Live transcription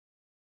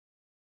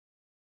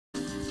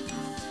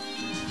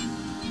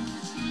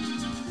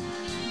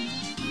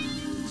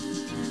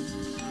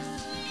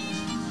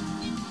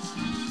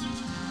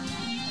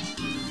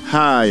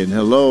Hi and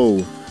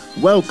hello.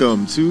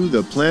 Welcome to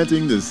the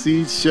Planting the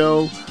Seeds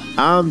Show.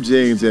 I'm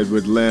James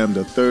Edward Lamb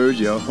III,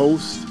 your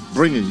host,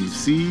 bringing you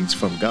seeds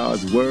from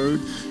God's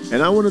Word.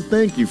 And I want to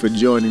thank you for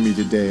joining me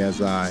today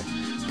as I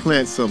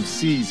plant some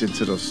seeds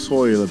into the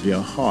soil of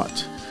your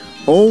heart,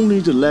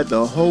 only to let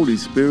the Holy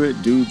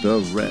Spirit do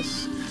the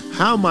rest.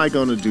 How am I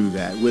going to do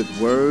that? With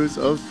words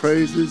of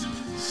praises,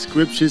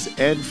 scriptures,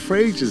 and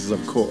phrases,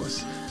 of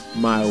course.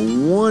 My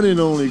one and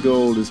only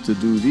goal is to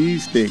do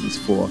these things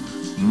for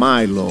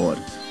my Lord,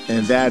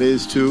 and that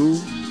is to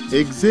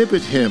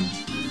exhibit him,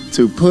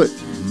 to put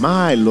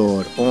my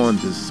Lord on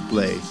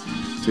display,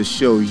 to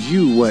show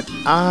you what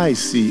I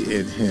see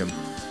in him.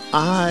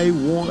 I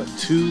want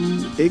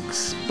to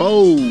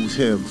expose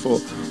him for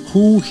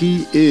who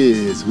he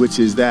is, which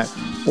is that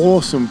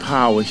awesome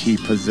power he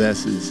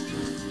possesses,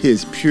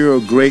 his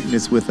pure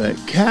greatness with a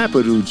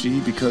capital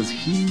G, because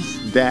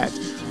he's that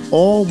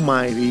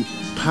almighty,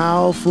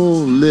 powerful,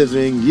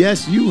 living,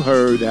 yes, you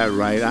heard that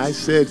right, I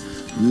said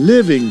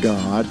living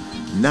God,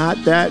 not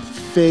that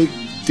fake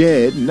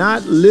dead,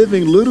 not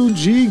living little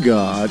g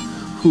God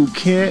who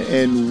can't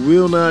and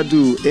will not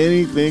do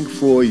anything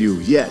for you.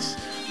 Yes,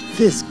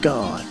 this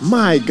God,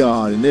 my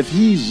God, and if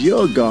he's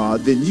your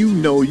God, then you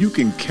know you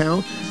can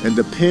count and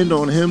depend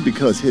on him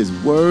because his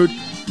word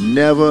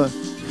never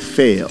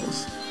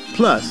fails.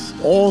 Plus,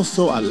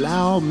 also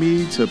allow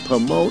me to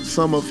promote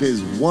some of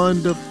his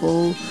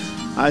wonderful,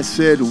 I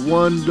said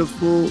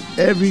wonderful,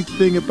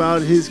 everything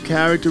about his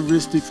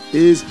characteristics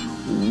is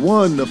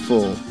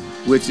wonderful,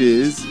 which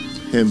is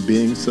him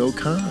being so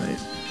kind,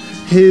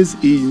 his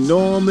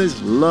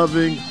enormous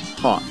loving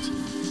heart,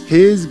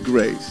 his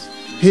grace,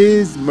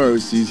 his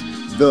mercies,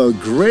 the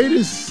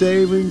greatest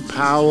saving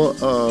power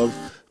of.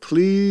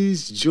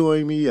 Please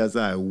join me as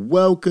I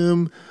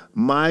welcome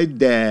my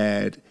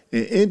dad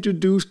and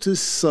introduce to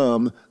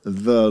some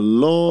the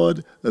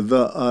Lord,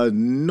 the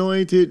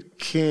anointed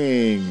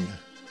King.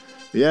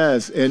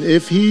 Yes, and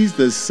if he's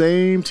the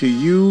same to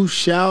you,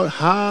 shout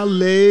hallelujah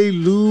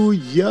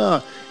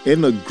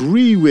and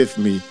agree with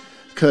me,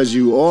 because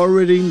you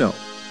already know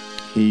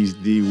he's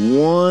the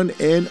one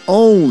and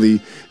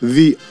only,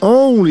 the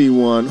only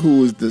one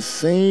who is the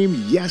same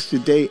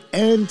yesterday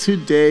and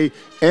today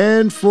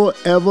and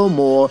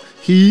forevermore.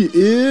 He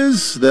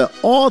is the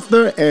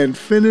author and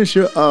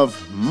finisher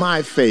of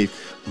my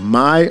faith,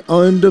 my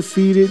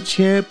undefeated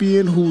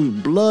champion whose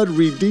blood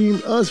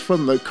redeemed us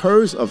from the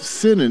curse of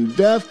sin and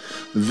death,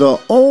 the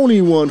only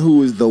one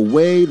who is the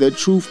way, the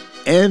truth,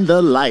 and the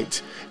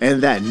light,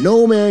 and that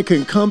no man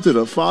can come to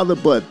the Father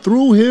but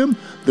through him,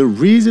 the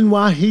reason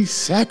why he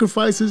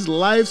sacrificed his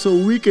life so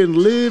we can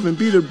live and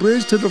be the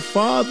bridge to the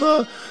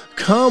Father.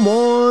 Come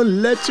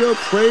on, let your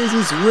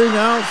praises ring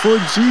out for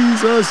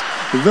Jesus,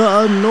 the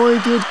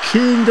anointed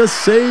King, the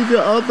Savior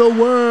of the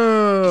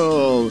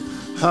world.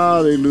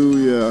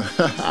 Hallelujah.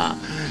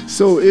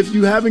 So if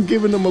you haven't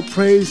given him a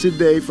praise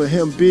today for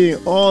him being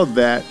all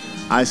that,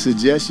 I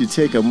suggest you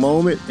take a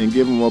moment and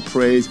give him a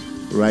praise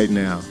right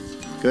now.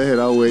 Go ahead,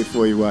 I'll wait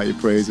for you while you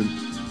praise him,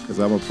 because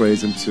I'm going to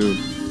praise him too.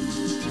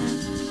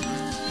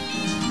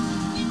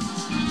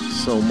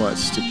 So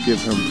much to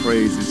give him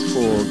praises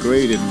for.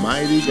 Great and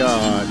mighty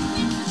God.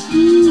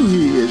 Ooh,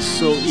 he is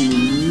so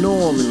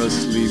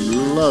enormously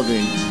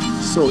loving,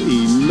 so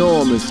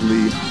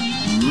enormously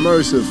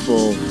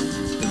merciful,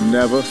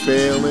 never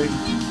failing,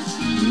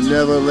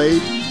 never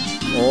late,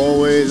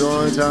 always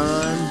on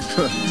time.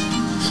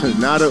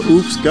 Not a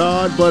oops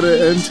God, but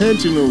an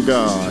intentional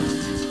God.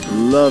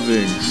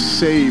 Loving,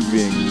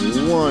 saving,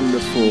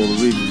 wonderful,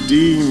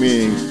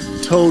 redeeming,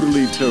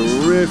 totally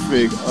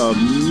terrific,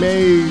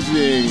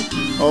 amazing.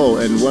 Oh,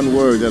 and one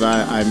word that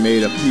I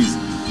made a piece,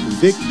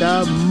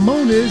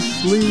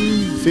 victoriously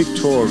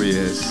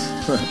victorious.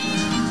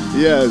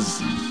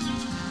 Yes.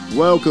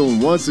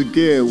 Welcome once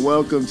again.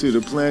 Welcome to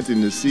the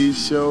Planting the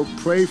Seeds Show.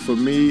 Pray for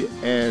me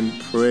and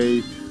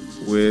pray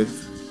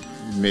with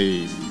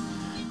me.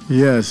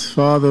 Yes,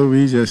 Father,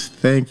 we just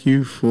thank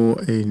you for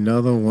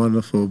another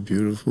wonderful,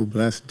 beautiful,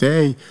 blessed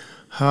day.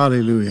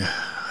 Hallelujah.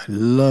 I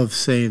love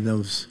saying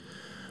those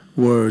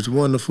words.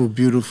 Wonderful,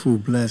 beautiful,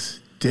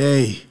 blessed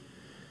day.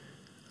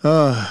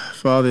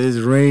 Father, it's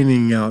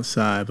raining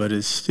outside, but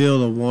it's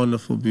still a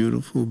wonderful,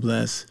 beautiful,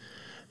 blessed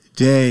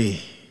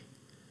day.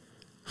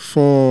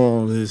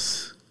 Fall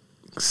is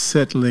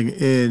settling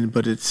in,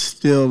 but it's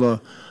still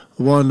a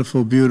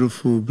wonderful,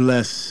 beautiful,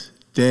 blessed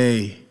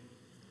day.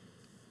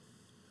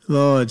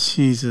 Lord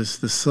Jesus,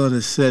 the sun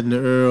is setting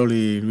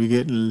early, and we're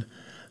getting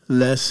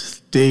less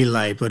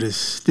daylight, but it's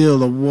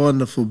still a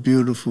wonderful,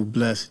 beautiful,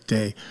 blessed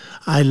day.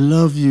 I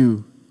love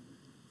you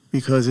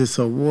because it's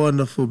a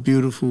wonderful,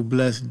 beautiful,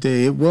 blessed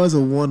day. It was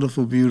a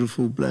wonderful,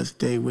 beautiful, blessed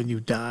day when you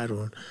died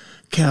on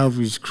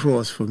Calvary's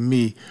cross for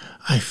me.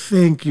 I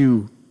thank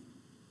you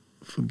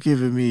for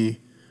giving me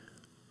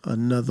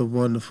another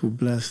wonderful,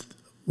 blessed,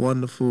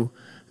 wonderful,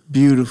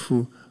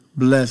 beautiful,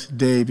 blessed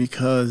day,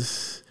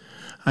 because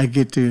I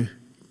get to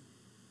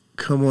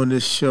come on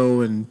this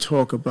show and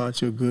talk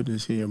about your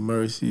goodness and your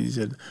mercies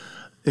and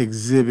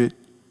exhibit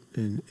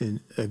and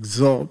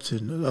exalt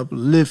and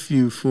uplift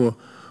you for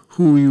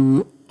who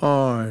you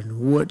are and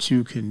what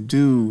you can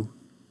do.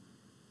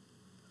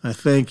 I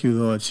thank you,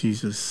 Lord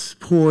Jesus.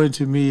 Pour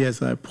into me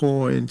as I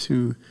pour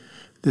into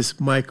this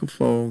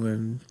microphone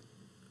and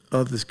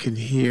others can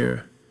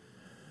hear.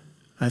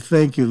 I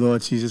thank you,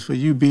 Lord Jesus, for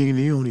you being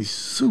the only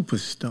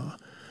superstar.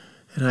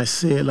 And I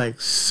say it like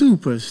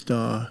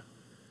superstar.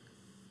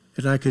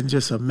 And I can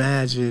just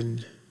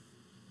imagine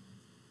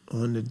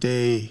on the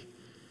day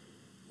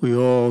we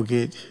all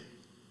get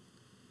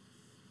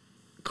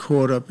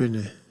caught up in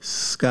the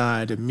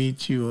sky to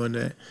meet you on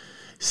that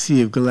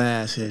sea of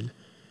glass, and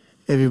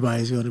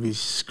everybody's going to be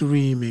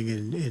screaming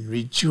and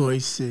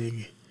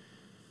rejoicing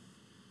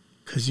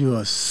because you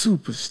are a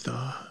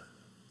superstar.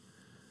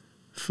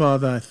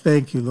 Father, I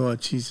thank you,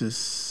 Lord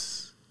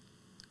Jesus.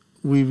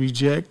 We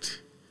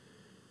reject,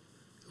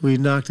 we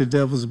knock the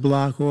devil's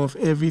block off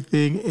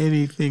everything,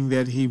 anything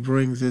that he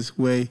brings this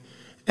way.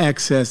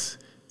 Access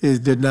is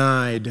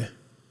denied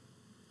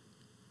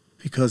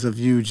because of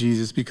you,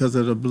 Jesus, because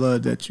of the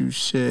blood that you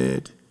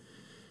shed,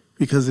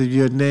 because of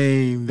your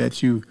name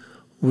that you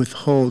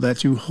withhold,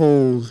 that you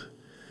hold.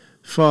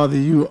 Father,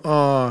 you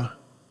are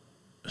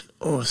an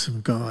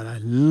awesome God. I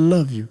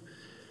love you.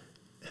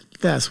 And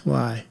that's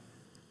why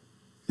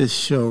this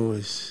show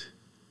is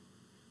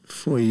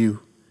for you.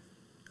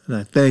 And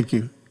I thank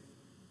you.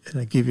 And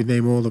I give your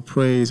name all the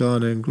praise,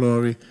 honor, and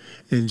glory.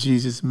 In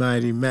Jesus'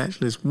 mighty,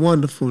 matchless,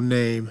 wonderful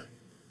name,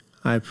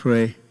 I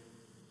pray.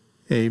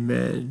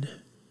 Amen.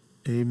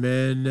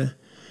 Amen.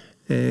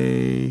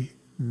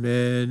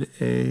 Amen.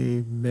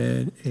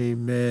 Amen.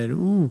 Amen.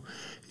 Ooh,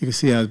 you can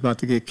see I was about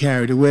to get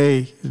carried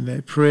away in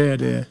that prayer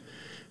there,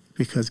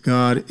 because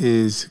God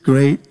is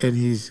great and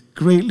he's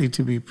greatly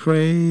to be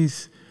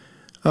praised.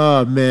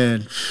 Oh,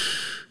 man.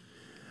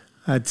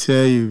 I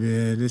tell you,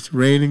 man, it's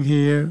raining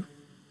here.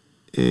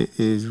 It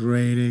is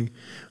raining.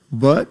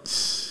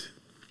 But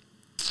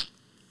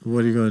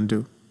what are you going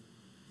to do?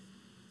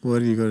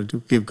 What are you going to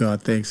do? Give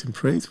God thanks and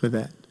praise for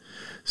that.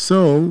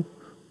 So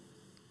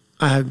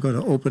I'm going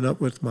to open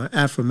up with my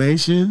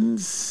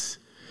affirmations.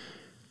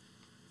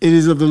 It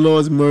is of the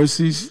Lord's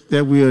mercies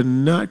that we are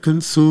not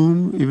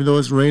consumed, even though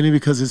it's raining,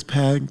 because his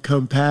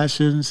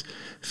compassions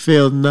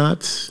fail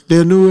not.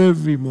 They're new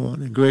every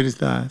morning. Great is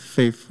thy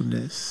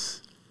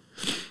faithfulness.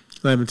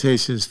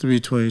 Lamentations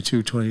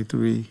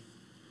 3:22-23.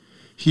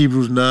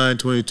 Hebrews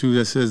 9:22,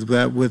 that says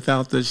that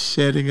without the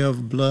shedding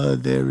of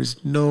blood there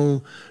is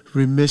no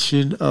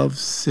remission of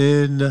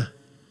sin.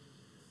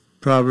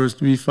 Proverbs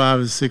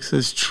 3:5-6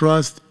 says,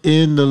 trust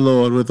in the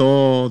Lord with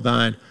all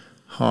thine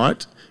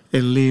heart,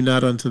 and lean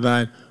not unto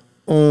thine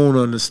own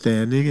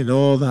understanding. In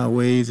all thy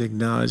ways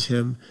acknowledge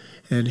him,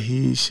 and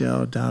he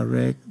shall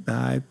direct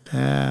thy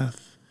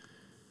path.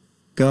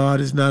 God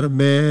is not a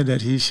man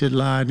that he should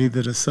lie,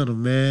 neither the son of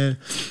man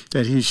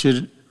that he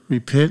should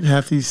repent.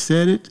 Hath he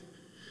said it,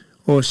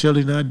 or shall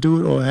he not do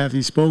it? Or hath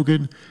he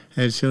spoken,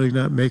 and shall he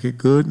not make it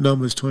good?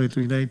 Numbers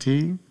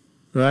 23:19,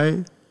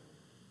 right?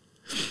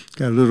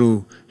 Got a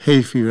little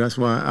hay fever. That's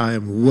why I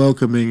am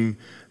welcoming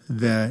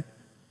that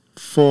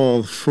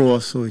fall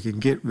frost, so we can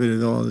get rid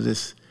of all of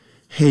this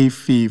hay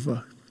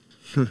fever,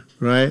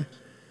 right?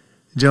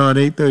 John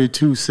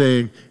 8:32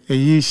 saying, and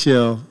ye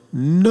shall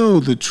know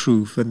the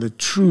truth, and the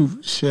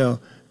truth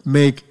shall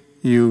make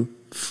you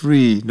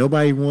free.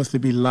 Nobody wants to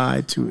be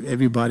lied to.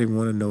 Everybody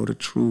want to know the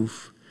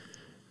truth,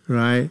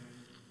 right?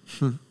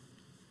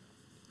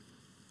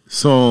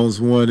 Psalms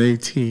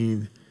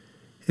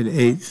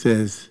 118:8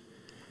 says,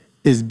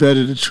 it's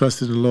better to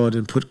trust in the Lord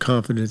than put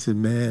confidence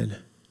in man.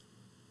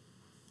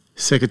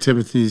 2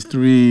 Timothy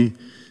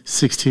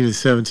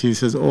 3:16-17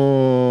 says,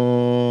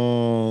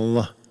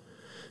 all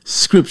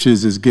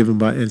scriptures is given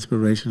by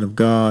inspiration of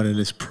God and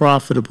is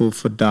profitable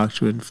for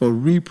doctrine, for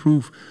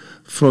reproof,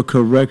 for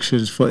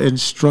corrections, for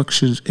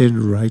instructions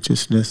in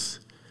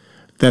righteousness,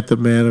 that the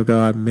man of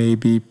God may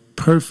be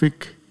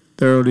perfect,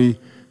 thoroughly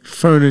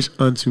furnished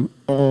unto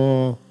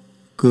all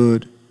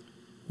good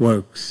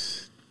works.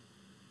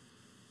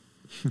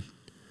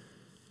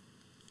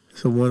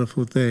 It's a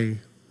wonderful thing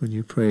when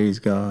you praise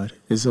God.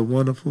 It's a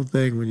wonderful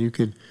thing when you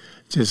can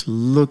just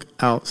look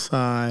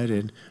outside,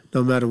 and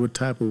no matter what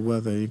type of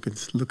weather, you can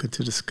look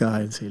into the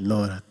sky and say,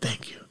 Lord, I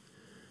thank you.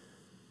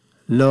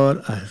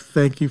 Lord, I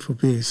thank you for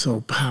being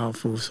so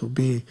powerful, for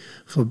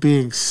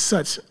being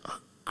such a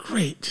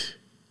great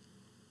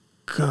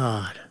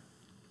God.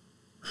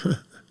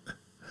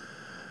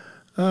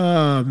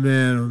 Oh,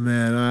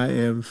 man, I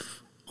am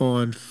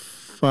on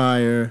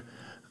fire.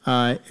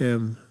 I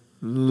am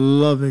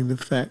loving the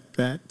fact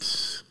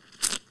that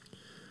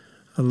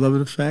I'm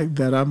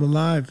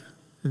alive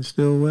and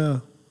still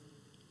well.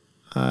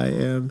 I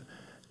am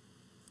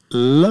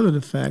loving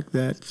the fact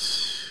that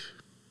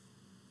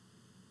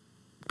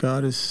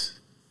God is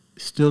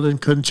still in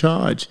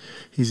charge.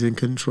 He's in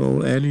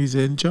control and he's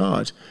in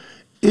charge.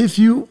 If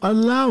you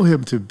allow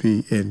him to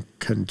be in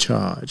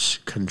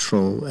charge,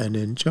 control, and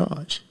in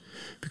charge.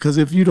 Because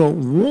if you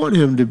don't want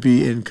him to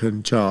be in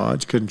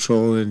charge,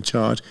 control, and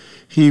charge,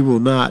 he will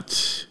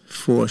not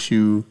force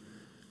you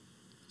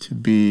to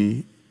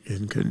be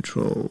in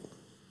control,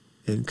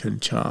 in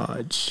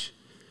charge.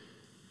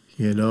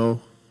 you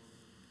know?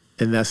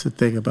 And that's the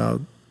thing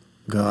about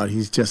God.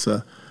 He's just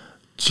a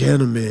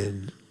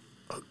gentleman,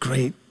 a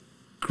great,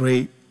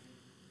 great,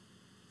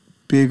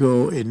 big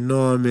old,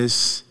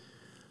 enormous,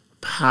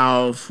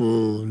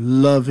 powerful,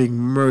 loving,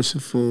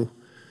 merciful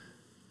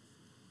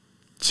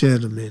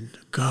gentleman,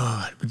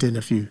 God. But then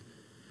if you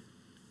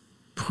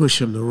push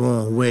him the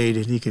wrong way,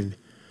 then he can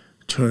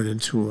turn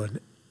into an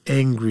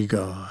angry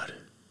God.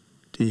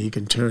 Then he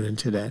can turn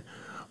into that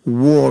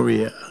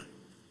warrior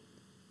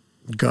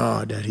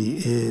God that he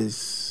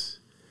is.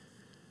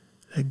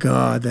 A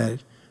God that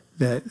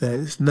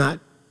is not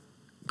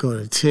going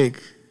to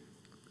take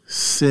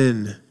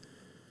sin.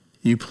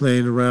 You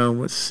playing around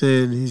with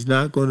sin. He's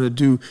not going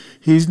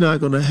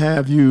to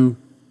have you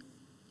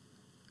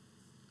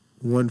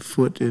one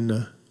foot in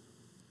the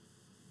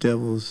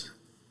devil's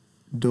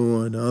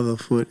door and the other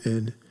foot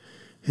in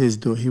his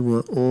door. He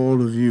wants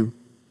all of you.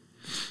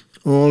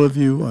 All of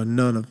you or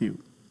none of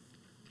you.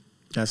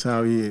 That's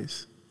how he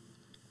is.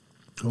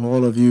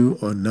 All of you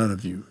or none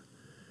of you.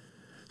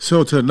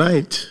 So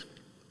tonight,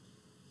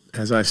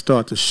 as I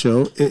start the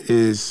show, it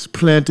is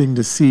Planting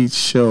the Seed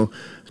show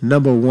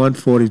number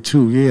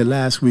 142. Yeah,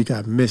 I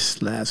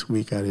missed last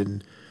week. I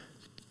didn't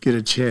get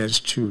a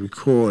chance to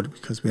record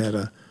because we had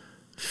a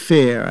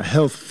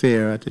health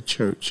fair at the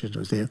church, and I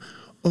was there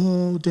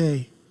all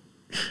day.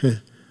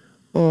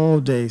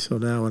 All day. So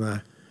now when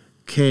I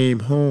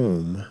came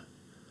home,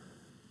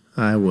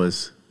 I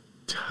was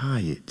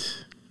tired.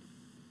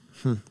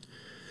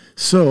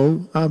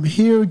 So I'm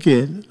here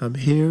again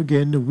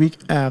the week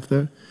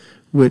after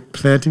with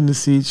Planting the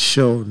Seed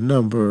show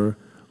number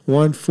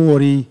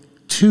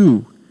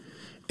 142.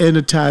 And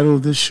the title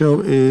of the show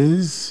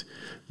is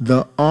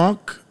The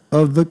Ark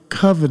of the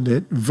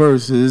Covenant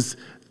versus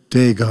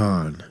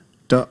Dagon.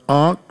 The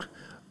Ark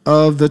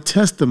of the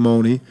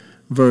Testimony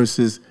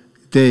versus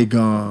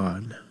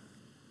Dagon.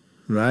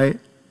 Right?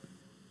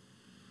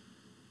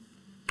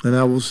 And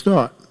I will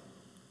start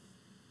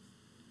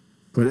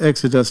with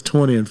Exodus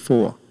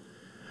 20:4,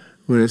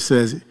 where it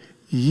says,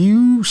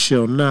 "You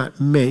shall not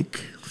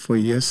make for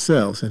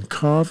yourselves and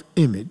carve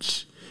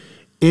image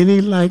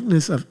any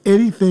likeness of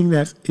anything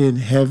that's in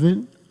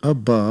heaven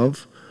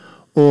above,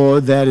 or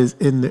that is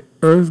in the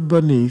earth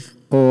beneath,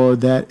 or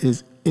that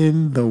is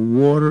in the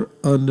water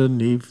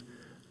underneath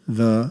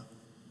the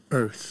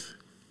earth."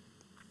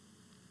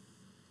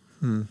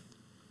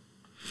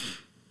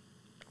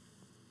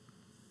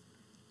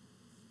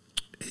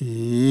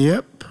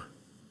 Yep.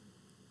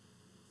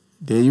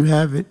 There you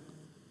have it.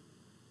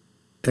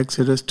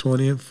 Exodus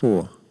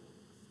 20:4.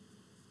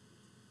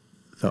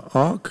 The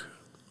Ark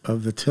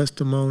of the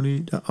Testimony,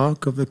 the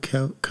Ark of the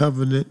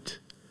Covenant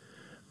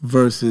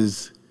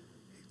versus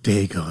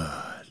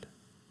Dagon.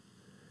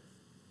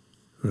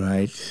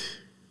 Right?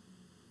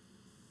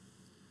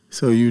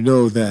 So you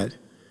know that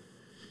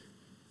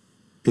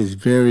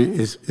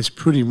it's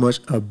pretty much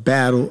a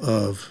battle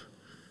of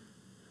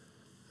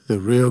the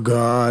real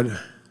God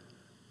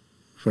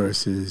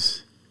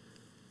versus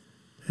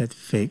that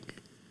fake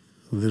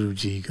little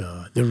g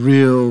God. The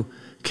real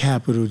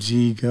capital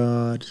G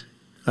God.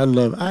 I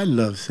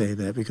love saying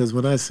that, because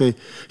when I say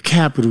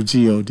capital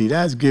G-O-D,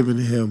 that's giving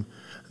him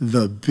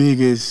the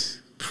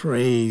biggest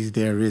praise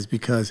there is,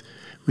 because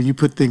when you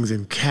put things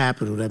in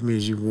capital, that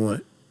means you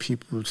want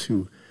people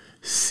to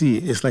see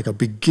it. It's like a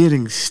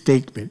beginning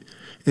statement.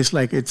 It's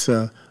like it's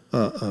how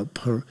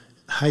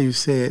you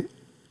say it,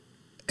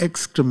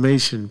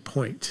 exclamation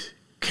point,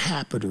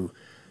 capital,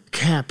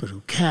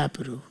 capital,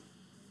 capital,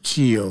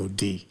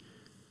 G-O-D,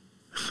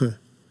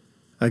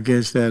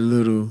 against that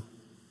little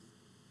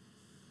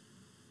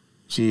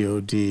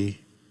G-O-D,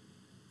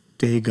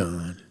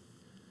 Dagon.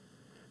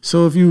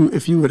 So if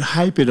you would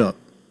hype it up,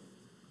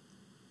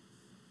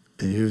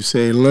 and you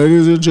say,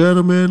 "Ladies and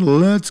gentlemen,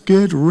 let's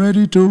get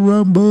ready to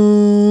rumble."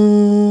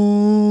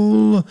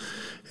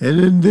 And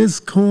in this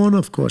corner,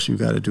 of course, you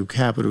got to do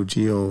capital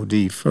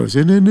G-O-D first.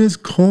 And in this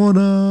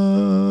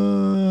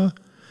corner,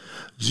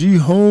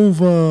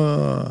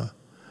 Jehovah,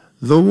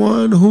 the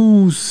one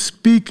who's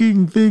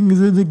speaking things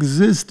in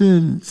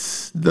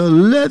existence, the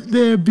let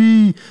there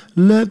be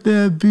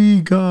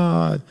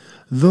God,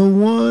 the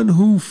one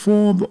who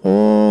formed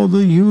all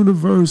the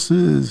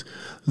universes,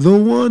 the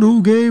one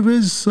who gave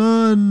his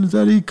son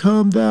that he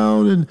come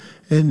down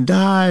and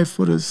die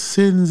for the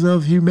sins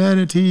of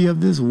humanity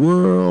of this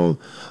world,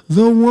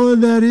 the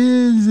one that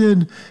is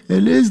and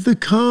is to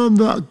come,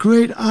 the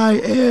great I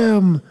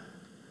am,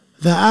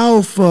 the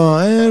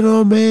Alpha and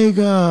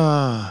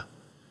Omega,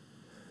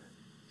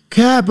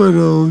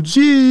 capital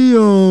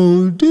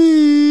G-O-D,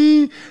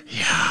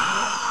 yeah.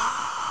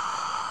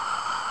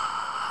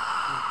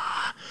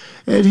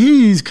 And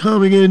he's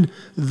coming in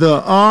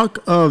the Ark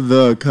of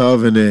the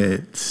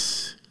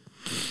Covenant.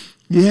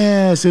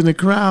 Yes, and the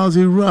crowds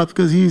erupt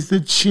because he's the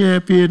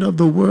champion of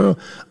the world,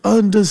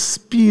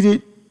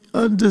 undisputed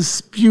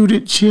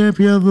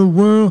champion of the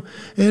world,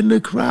 and the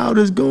crowd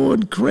is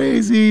going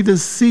crazy. The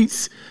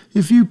seats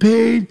If you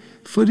paid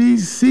for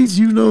these seats,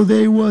 you know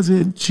they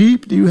wasn't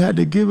cheap. You had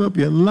to give up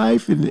your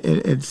life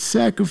and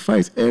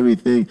sacrifice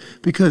everything,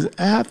 because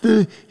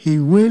after he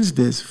wins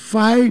this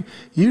fight,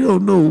 you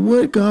don't know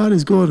what God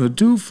is going to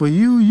do for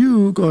you.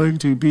 You're going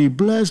to be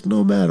blessed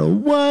no matter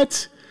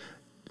what.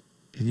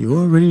 And you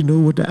already know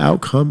what the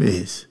outcome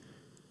is.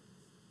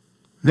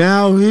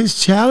 Now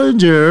his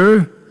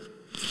challenger,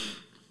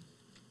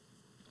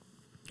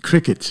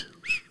 cricket.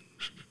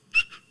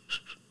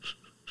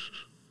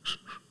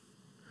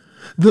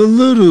 The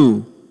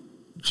little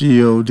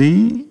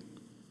G-O-D,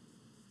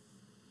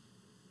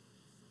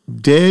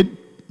 dead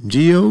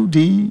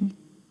G-O-D,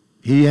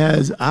 he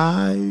has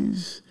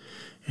eyes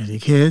and he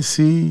can't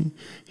see.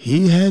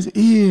 He has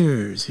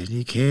ears and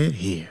he can't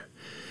hear.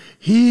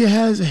 He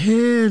has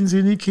hands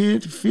and he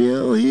can't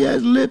feel. He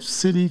has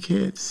lips and he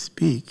can't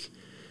speak.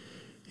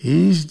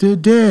 He's the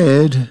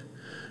dead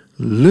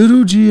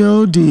little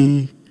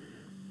G-O-D,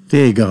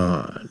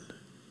 Dagon.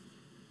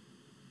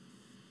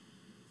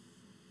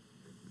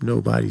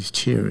 Nobody's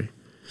cheering.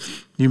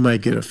 You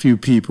might get a few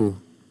people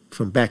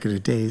from back in the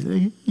days,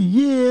 like,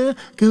 yeah,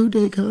 go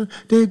Dagon,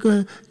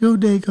 Dagon, go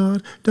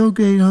Dagon, go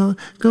Dagon,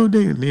 go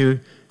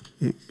Dagon.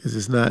 Because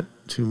it's not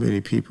too many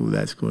people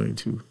that's going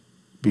to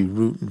be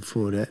rooting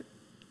for that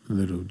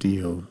little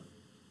D-O,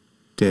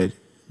 dead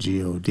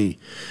G-O-D.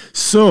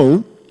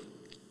 So,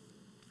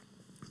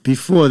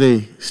 before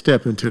they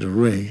step into the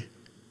ring,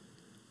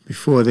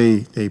 before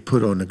they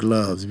put on the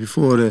gloves,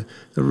 before the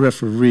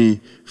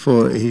referee,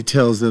 before he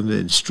tells them the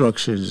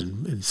instructions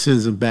and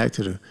sends them back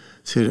to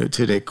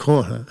their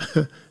corner,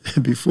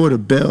 before the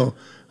bell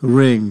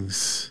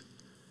rings,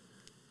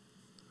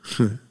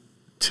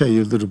 tell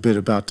you a little bit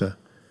about the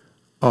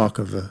Ark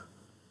of the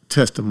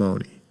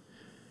Testimony.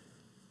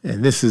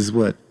 And this is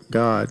what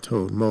God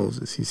told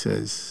Moses. He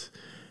says,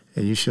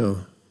 and you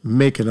shall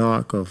make an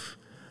ark of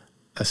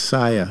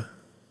acacia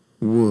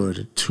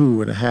wood,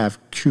 2.5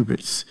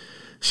 cubits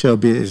shall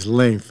be its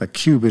length, 1.5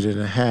 cubits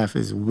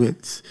its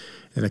width,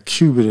 and 1.5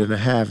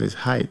 cubits its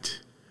height.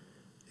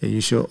 And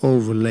you shall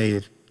overlay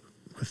it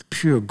with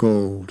pure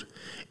gold,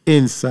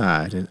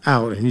 inside and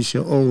out, and you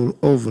shall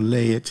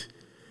overlay it,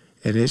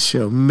 and it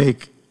shall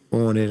make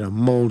on it a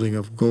molding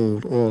of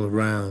gold all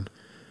around.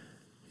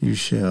 You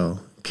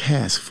shall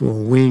cast 4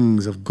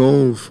 wings of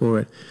gold for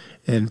it,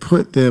 and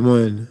put them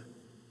on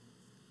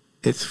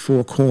its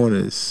 4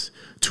 corners.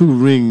 2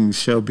 rings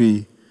shall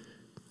be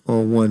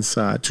on one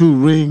side, 2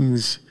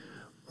 rings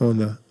on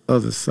the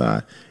other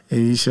side, and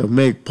you shall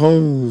make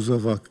poles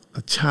of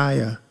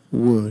acacia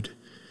wood,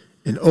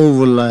 and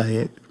overlay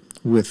it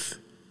with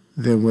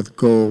them with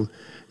gold.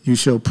 You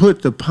shall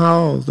put the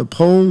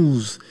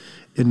poles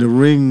in the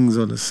rings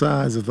on the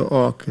sides of the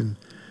ark, and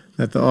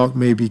that the ark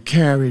may be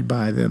carried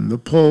by them. The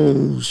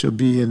poles shall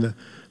be in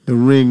the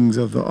rings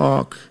of the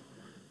ark;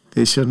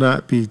 they shall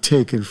not be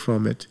taken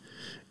from it.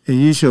 And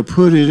ye shall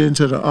put it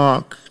into the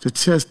ark, the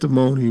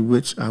testimony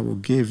which I will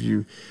give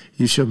you.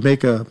 You shall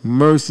make a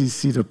mercy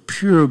seat of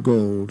pure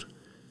gold,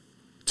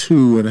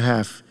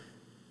 2.5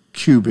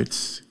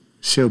 cubits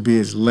shall be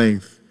its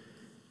length,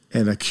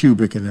 and 1.5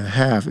 cubits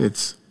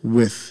its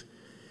width.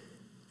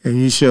 And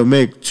ye shall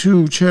make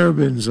 2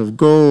 cherubims of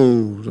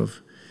gold,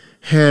 of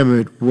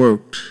hammered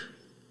worked.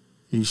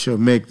 Ye shall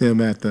make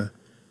them at the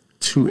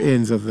 2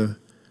 ends of the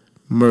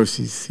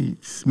mercy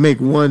seats.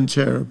 Make 1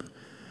 cherub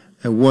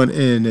at one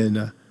end, and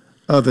the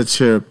other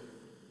cherub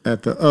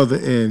at the other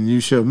end. You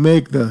shall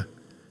make the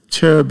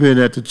cherubim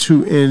at the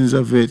 2 ends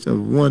of it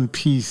of one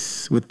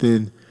piece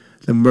within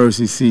the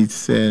mercy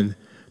seats, and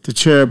the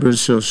cherubim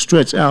shall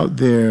stretch out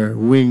their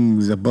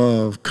wings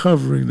above,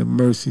 covering the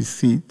mercy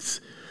seats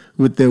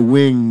with their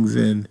wings,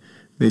 and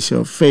they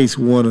shall face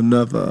one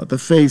another. The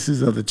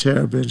faces of the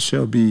cherubim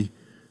shall be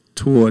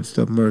towards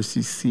the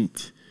mercy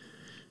seat.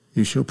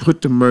 You shall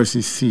put the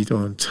mercy seat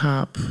on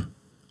top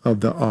of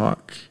the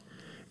ark,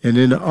 and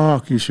in the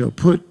ark you shall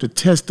put the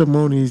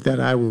testimonies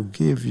that I will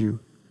give you.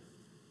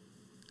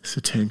 It's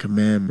the 10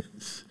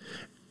 Commandments.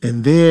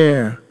 And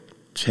there,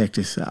 check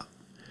this out.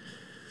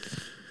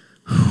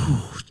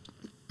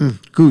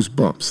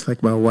 Goosebumps,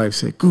 like my wife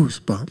said,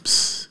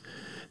 goosebumps.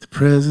 The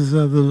presence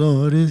of the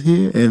Lord is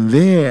here, and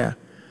there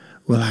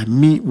will I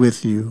meet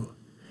with you,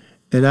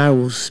 and I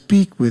will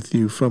speak with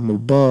you from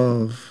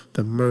above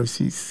the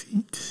mercy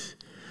seat,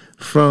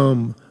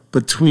 from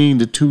between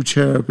the 2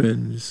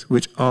 cherubims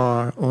which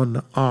are on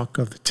the ark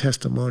of the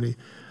testimony,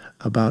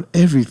 about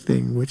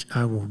everything which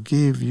I will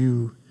give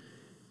you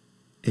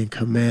in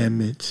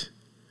commandment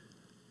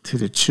to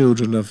the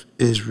children of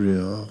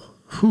Israel.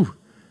 Whew.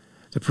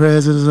 The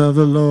presence of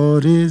the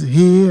Lord is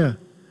here.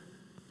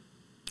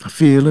 I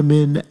feel him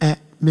in the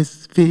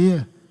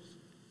atmosphere.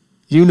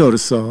 You know the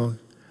song.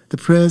 The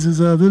presence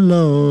of the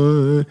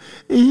Lord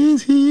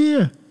is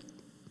here.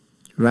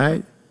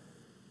 Right?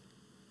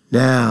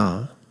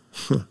 Now,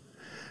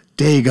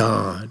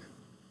 Dagon,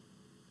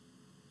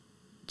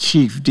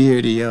 chief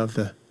deity of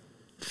the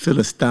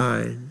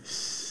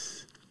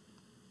Philistines,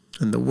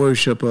 and the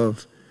worship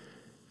of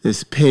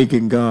this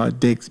pagan god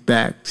dates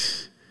back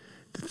to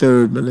the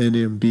 3rd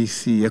millennium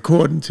BC.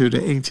 According to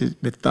the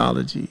ancient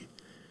mythology,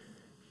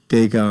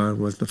 Dagon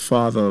was the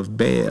father of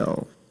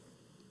Baal.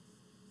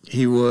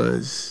 He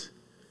was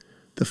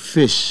the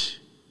fish,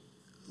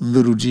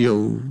 little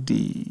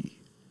G-O-D.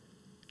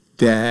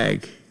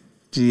 Dag,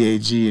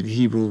 G-A-G in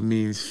Hebrew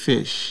means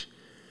fish.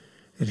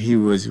 And he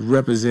was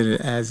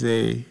represented as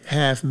a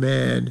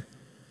half-man,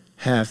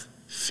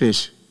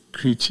 half-fish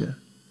creature.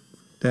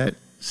 That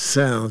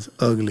sounds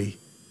ugly.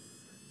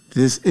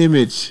 This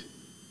image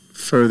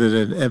furthered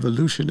an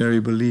evolutionary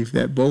belief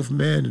that both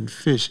man and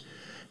fish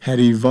had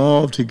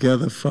evolved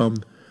together from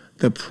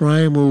the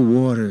primal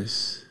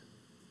waters.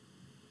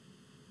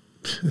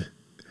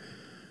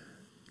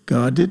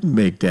 God didn't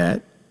make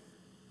that.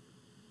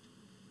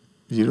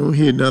 You don't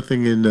hear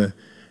nothing in the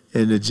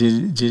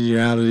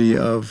genealogy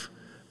of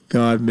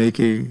God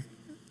making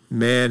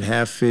man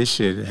half fish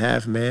and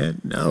half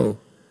man. No.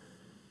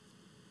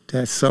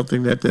 That's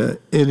something that the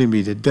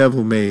enemy, the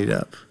devil, made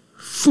up.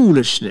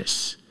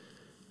 Foolishness,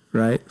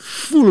 right?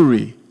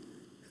 Foolery,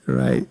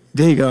 right?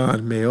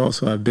 Dagon may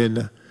also have been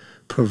the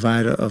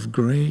provider of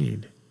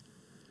grain.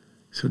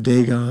 So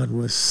Dagon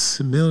was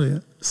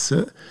similar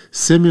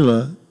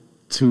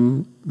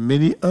to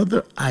many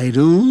other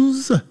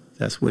idols.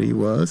 That's what he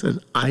was, an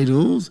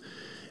idols,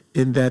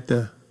 in that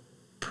the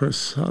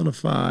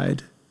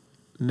personified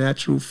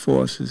natural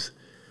forces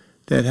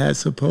that had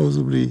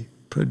supposedly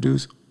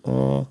produced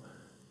all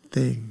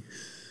things.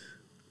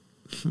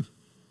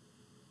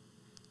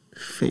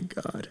 Fake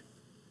God.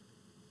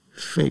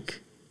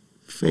 Fake,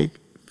 fake,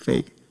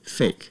 fake,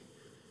 fake.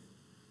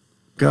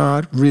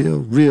 God, real,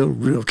 real,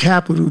 real.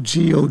 Capital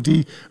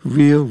G-O-D,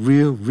 real,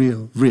 real,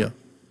 real, real.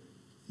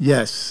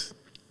 Yes,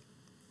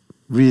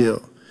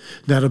 real.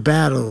 Now the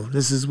battle,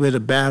 this is where the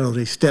battle,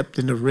 they stepped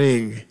in the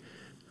ring,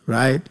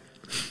 right?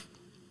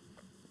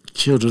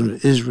 Children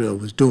of Israel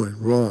was doing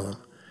wrong,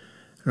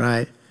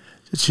 right?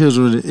 The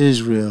children of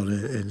Israel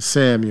in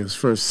Samuel's,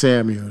 First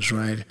Samuel's,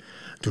 right?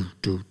 That's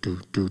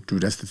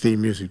the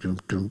theme music.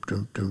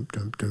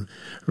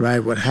 Right?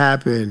 What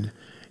happened,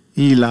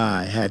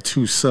 Eli had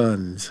two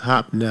sons,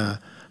 Hophni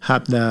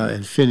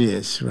and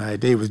Phinehas, right?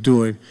 They was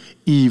doing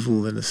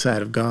evil in the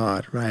sight of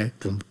God, right?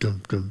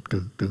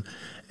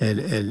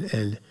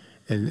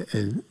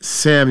 And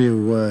Samuel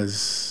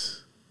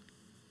was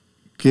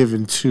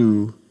given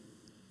to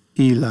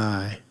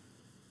Eli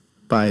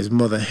by his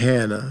mother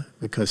Hannah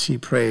because she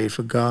prayed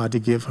for God to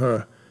give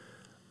her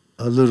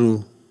a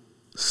little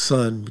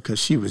son because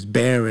she was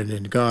barren,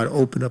 and God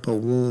opened up her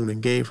womb and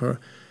gave her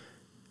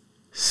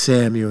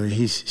Samuel. And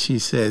she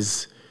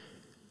says,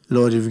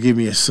 Lord, if you give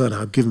me a son,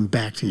 I'll give him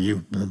back to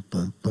you. Boom,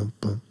 boom, boom,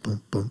 boom,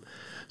 boom, boom.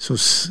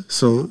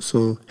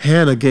 So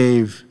Hannah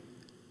gave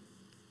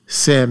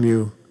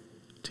Samuel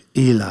to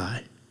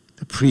Eli,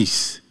 the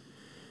priest.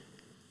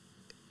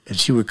 And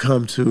she would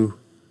come to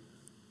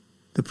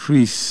the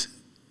priest,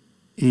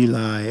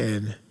 Eli,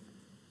 and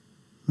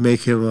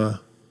make him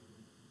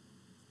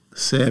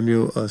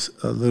Samuel a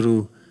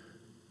little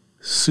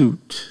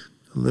suit,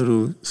 a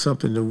little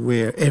something to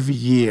wear every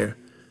year.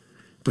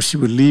 But she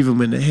would leave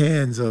him in the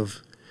hands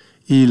of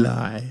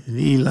Eli, and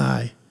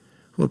Eli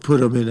would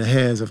put him in the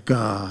hands of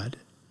God,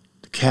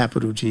 the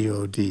capital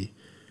G-O-D.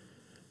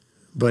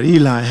 But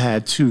Eli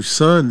had two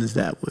sons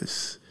that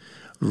was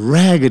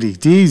raggedy.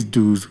 These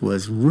dudes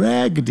was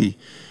raggedy.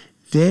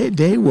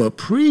 They were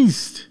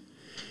priests,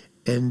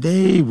 and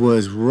they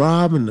was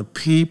robbing the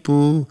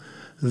people.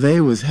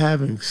 They was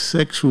having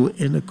sexual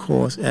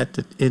intercourse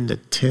in the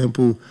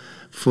temple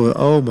for,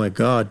 oh my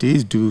God,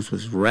 these dudes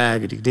was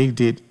raggedy. They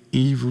did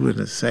evil in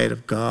the sight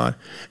of God.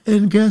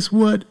 And guess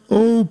what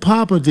old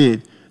Papa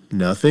did?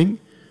 Nothing.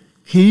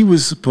 He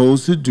was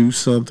supposed to do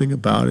something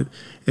about it,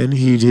 and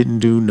he didn't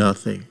do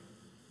nothing.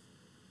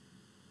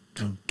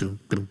 The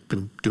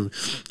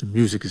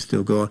music is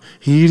still going.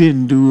 He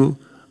didn't do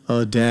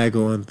a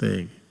daggone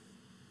thing.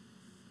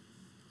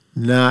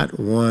 Not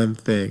one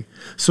thing.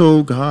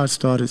 So God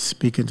started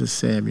speaking to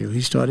Samuel.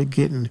 He started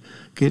getting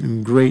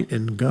great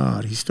in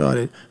God. He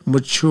started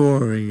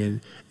maturing,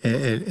 and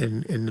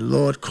the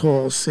Lord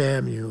called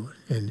Samuel,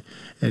 and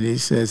he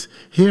says,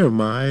 "Here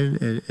am I."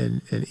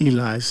 And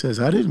Eli says,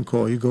 "I didn't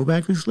call you. Go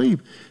back to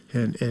sleep."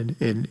 And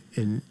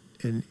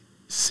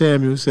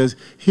Samuel says,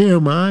 "Here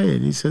am I."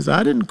 And he says,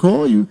 "I didn't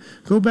call you.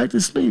 Go back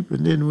to sleep."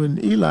 And then when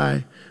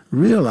Eli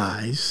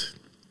realized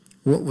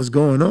what was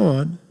going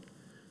on,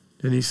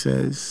 then he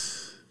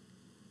says,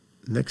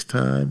 "Next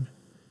time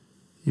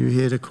you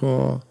hear the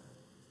call,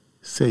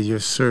 say your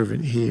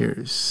servant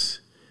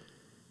hears."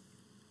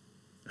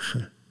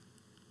 And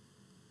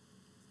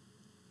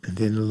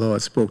then the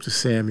Lord spoke to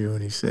Samuel,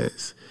 and he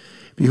says,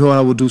 "Behold,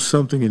 I will do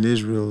something in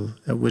Israel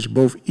at which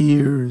both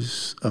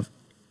ears of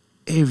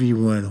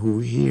everyone who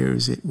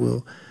hears it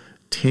will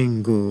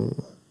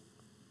tingle.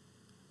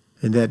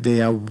 And that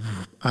day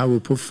I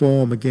will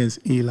perform against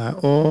Eli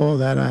all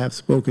that I have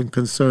spoken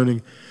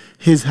concerning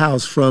his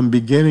house from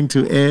beginning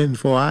to end,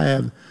 for I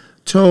have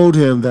told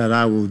him that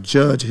I will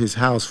judge his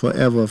house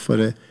forever for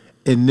the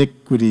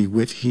iniquity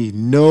which he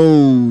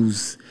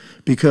knows,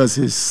 because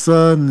his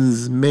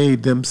sons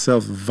made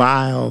themselves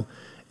vile,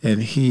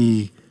 and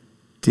he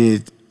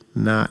did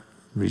not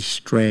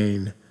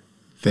restrain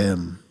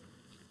them.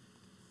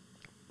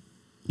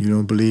 You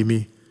don't believe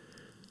me?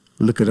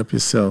 Look it up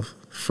yourself.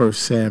 1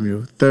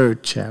 Samuel, 3rd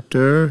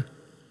chapter,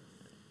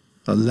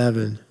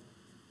 11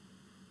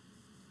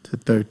 to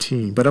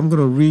 13. But I'm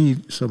going to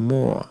read some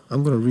more.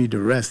 I'm going to read the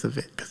rest of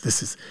it because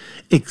this is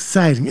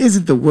exciting.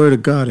 Isn't the word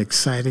of God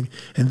exciting?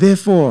 And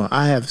therefore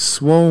I have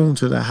sworn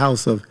to the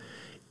house of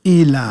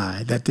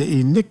Eli that the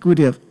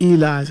iniquity of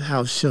Eli's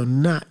house shall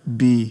not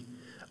be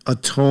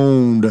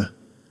atoned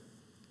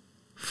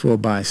for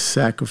by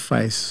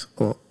sacrifice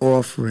or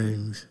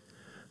offerings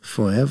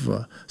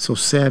forever. So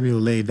Samuel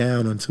lay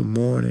down until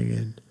morning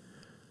and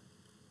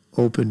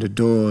opened the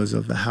doors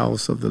of the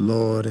house of the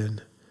Lord.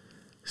 And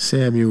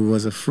Samuel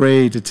was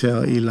afraid to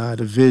tell Eli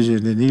the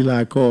vision. And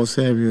Eli called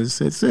Samuel and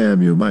said,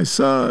 Samuel, my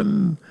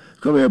son,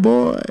 come here,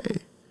 boy.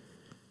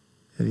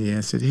 And he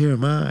answered, here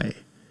am I.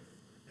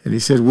 And he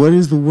said, what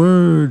is the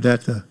word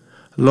that the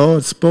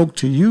Lord spoke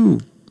to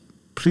you?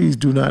 Please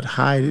do not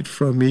hide it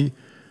from me.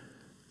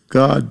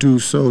 God do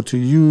so to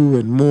you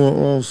and more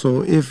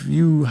also if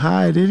you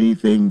hide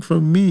anything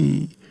from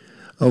me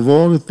of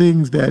all the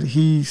things that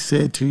he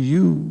said to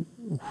you.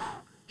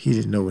 He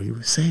didn't know what he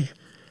was saying.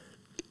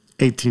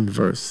 18th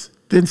verse.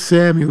 Then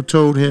Samuel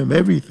told him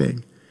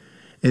everything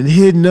and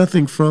hid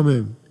nothing from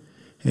him.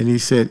 And he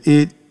said,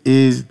 it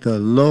is the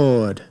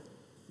Lord.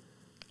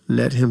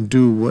 Let him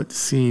do what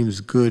seems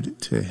good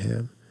to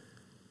him.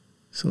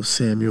 So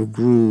Samuel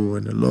grew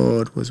and the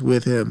Lord was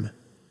with him.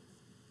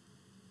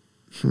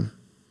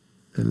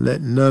 And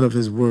let none of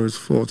his words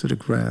fall to the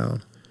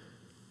ground.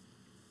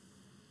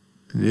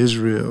 And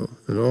Israel,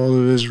 and all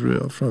of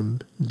Israel, from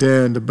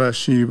Dan to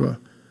Bathsheba,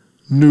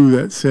 knew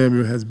that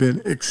Samuel has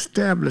been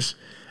established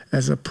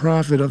as a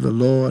prophet of the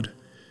Lord.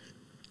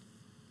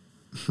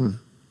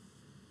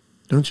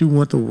 Don't you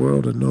want the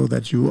world to know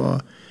that you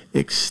are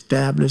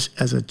established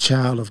as a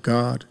child of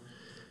God?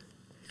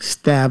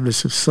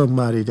 Established as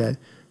somebody that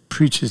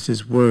preaches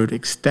his word.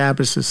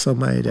 Established as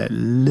somebody that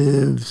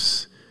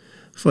lives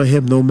for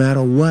him no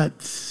matter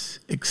what.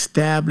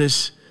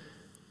 Established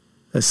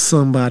as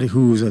somebody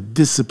who's a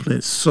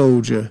disciplined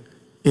soldier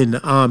in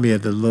the army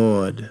of the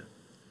Lord,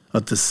 a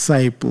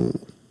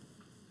disciple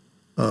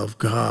of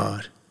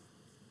God.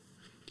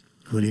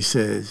 When he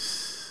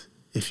says,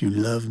 if you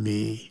love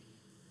me,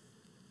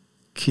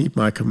 keep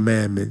my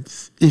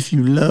commandments. If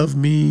you love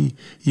me,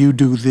 you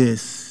do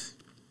this.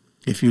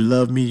 If you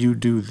love me, you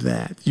do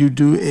that. You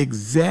do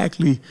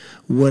exactly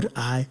what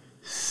I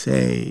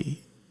say,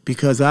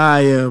 because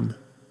I am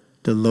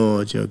the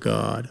Lord your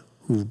God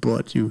who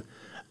brought you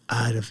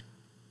out of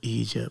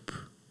Egypt.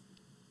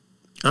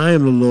 I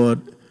am the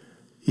Lord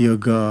your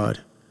God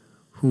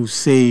who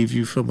saved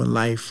you from a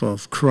life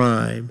of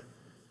crime.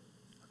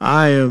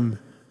 I am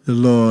the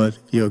Lord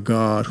your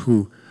God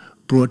who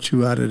brought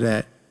you out of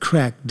that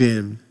crack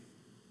den.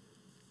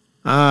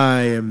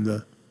 I am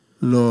the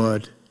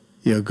Lord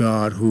your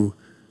God who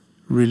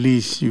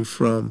released you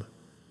from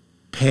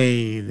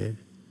pain and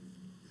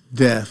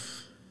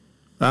death.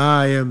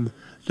 I am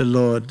the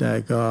Lord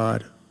thy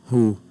God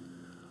who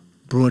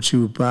brought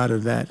you out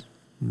of that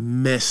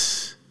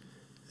mess,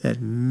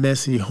 that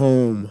messy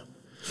home.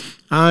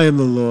 I am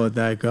the Lord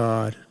thy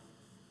God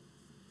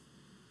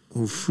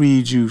who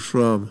freed you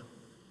from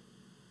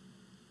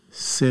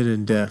sin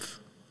and death.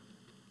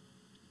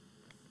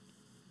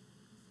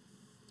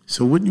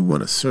 So wouldn't you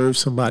want to serve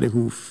somebody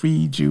who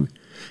freed you,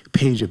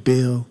 paid your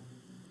bill,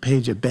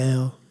 paid your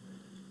bail,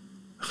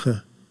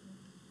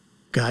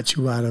 got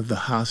you out of the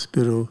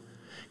hospital,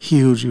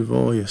 healed you of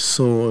all your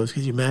sores?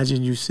 Can you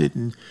imagine you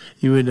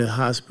in the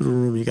hospital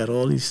room, you got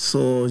all these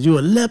sores, you're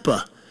a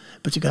leper,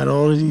 but you got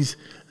all of these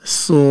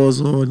sores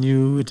on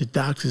you, and the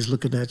doctor's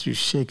looking at you,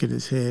 shaking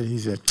his head. He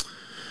said,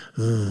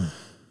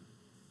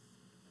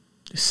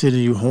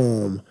 sending you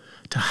home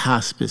to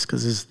hospice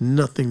because there's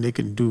nothing they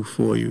can do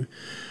for you.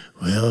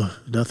 Well,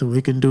 nothing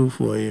we can do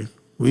for you.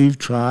 We've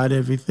tried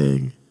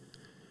everything,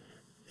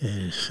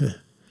 and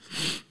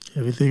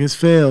everything has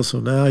failed. So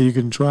now you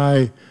can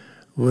try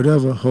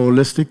whatever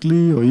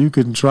holistically, or you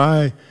can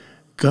try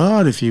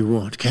God if you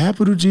want.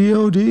 Capital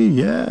G-O-D.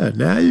 Yeah,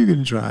 now you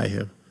can try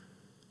him.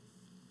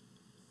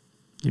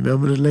 You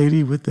remember the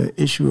lady with the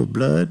issue of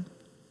blood?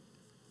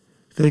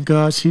 Thank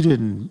God she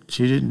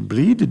didn't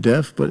bleed to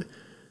death, but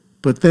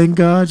thank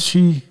God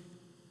she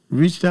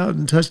reached out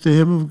and touched the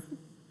hem of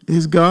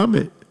his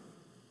garment.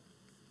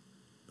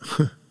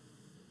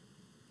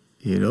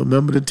 You know,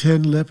 remember the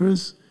 10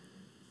 lepers?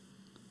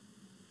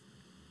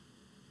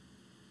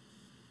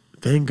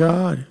 Thank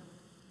God.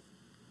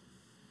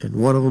 And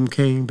one of them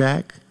came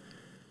back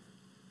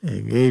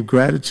and gave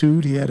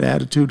gratitude. He had an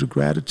attitude of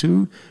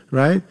gratitude,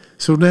 right?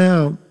 So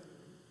now,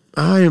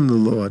 I am the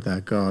Lord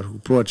thy God who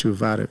brought you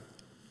out of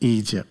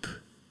Egypt.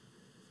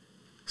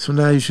 So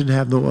now you shouldn't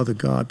have no other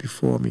God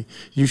before me.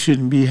 You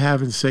shouldn't be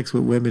having sex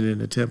with women in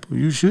the temple.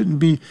 You shouldn't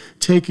be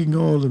taking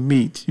all the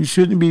meat. You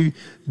shouldn't be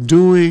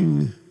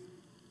doing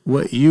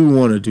what you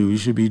want to do. You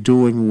should be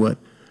doing what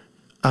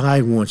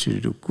I want you to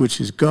do, which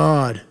is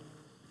God.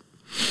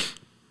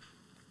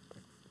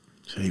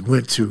 So he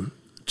went to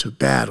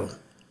battle.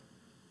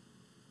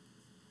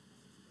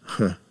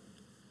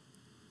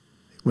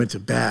 went to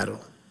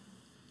battle.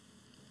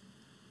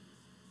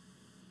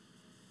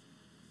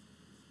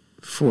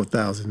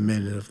 4,000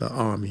 men of the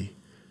army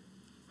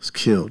was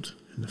killed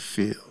in the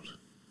field.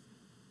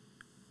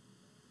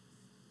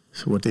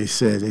 So what they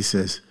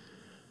says,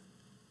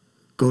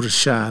 go to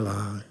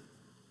Shiloh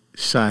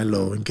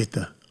and get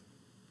the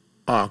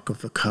Ark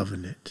of the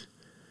Covenant.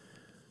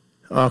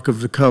 The Ark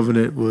of the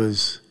Covenant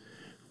was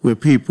where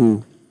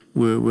people,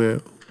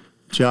 where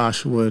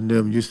Joshua and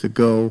them used to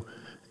go,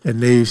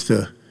 and they used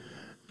to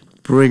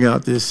bring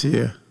out this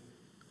here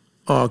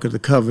Ark of the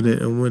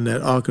Covenant. And when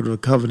that Ark of the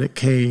Covenant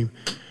came,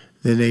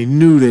 then they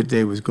knew that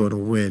they was going to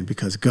win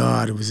because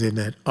God was in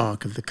that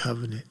Ark of the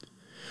Covenant.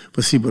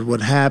 But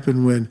what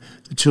happened when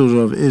the children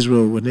of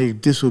Israel, when they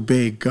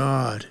disobeyed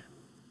God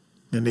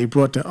and they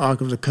brought the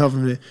Ark of the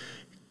Covenant,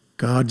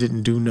 God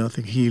didn't do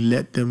nothing. He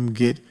let them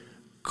get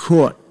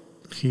caught.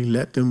 He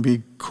let them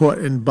be caught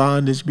in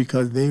bondage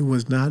because they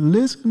was not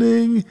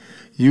listening.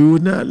 You were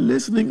not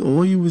listening.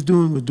 All you was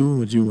doing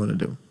what you want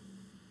to do.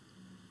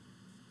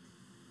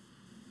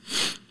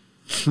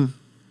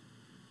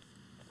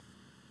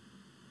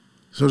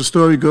 So the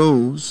story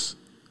goes,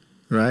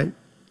 right?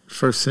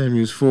 1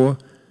 Samuel 4,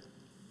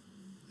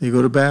 they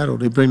go to battle.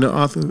 They bring the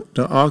Ark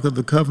of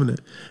the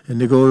Covenant,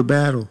 and they go to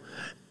battle.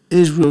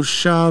 Israel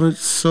shouted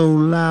so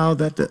loud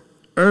that the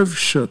earth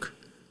shook.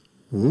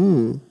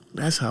 Ooh,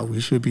 that's how we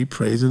should be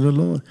praising the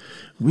Lord.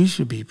 We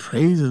should be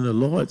praising the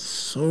Lord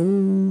so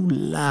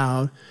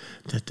loud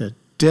that the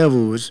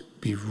devil would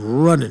be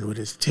running with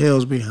his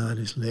tails behind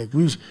his leg.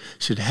 We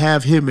should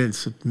have him in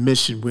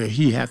submission where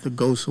he have to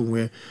go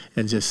somewhere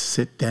and just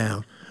sit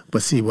down.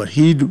 But see, what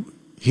he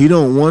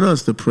don't want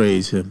us to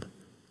praise him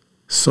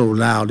so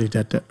loudly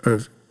that the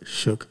earth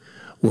shook.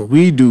 What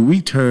we do,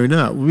 we turn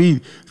up. We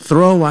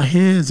throw our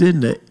hands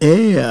in the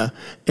air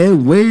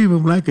and wave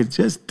them like it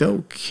just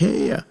don't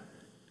care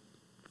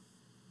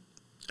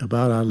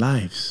about our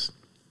lives,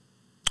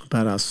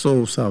 about our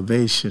soul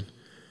salvation.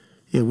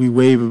 Yeah, we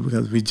wave it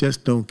because we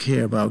just don't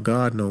care about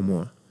God no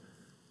more.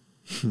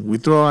 We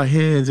throw our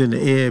hands in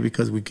the air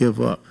because we give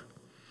up.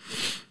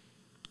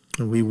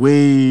 And we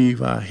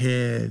wave our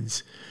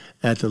hands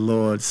at the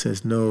Lord,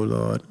 says, no,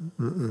 Lord,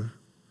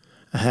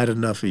 I had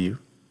enough of you.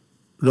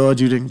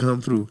 Lord, you didn't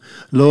come through.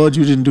 Lord,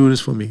 you didn't do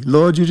this for me.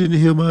 Lord, you didn't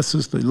heal my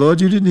sister.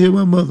 Lord, you didn't heal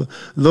my mother.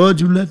 Lord,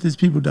 you let these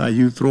people die.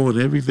 You throwing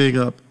everything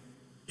up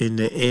in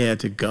the air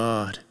to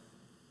God.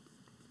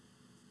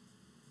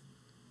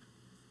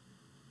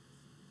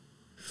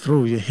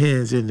 Throw your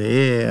hands in the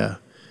air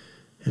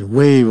and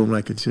wave them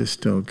like it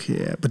just don't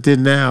care. But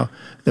then now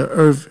the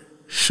earth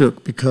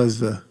shook because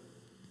the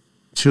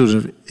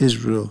children of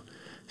Israel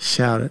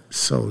shouted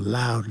so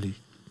loudly.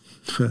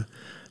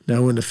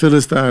 Now when the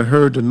Philistines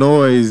heard the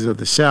noise of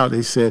the shout,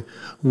 they said,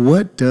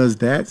 what does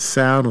that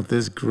sound of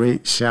this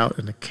great shout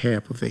in the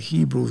camp of the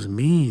Hebrews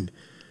mean?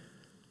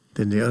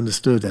 Then they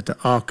understood that the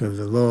ark of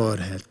the Lord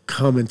had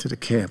come into the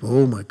camp.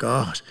 Oh my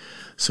gosh.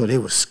 So they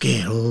were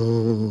scared.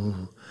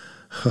 Oh.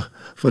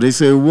 For they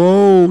say,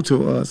 woe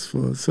to us,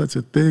 for such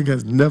a thing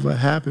has never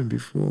happened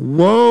before.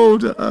 Woe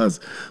to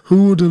us,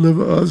 who will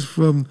deliver us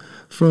from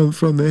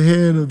the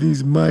hand of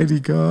these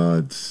mighty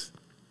gods,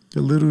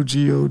 the little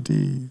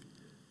G-O-D.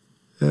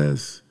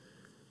 Yes,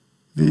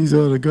 these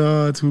are the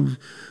gods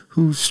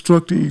who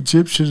struck the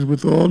Egyptians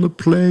with all the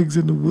plagues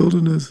in the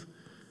wilderness.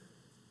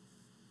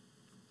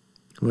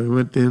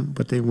 But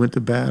they went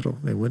to battle.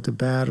 They went to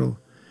battle,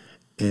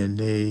 and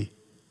they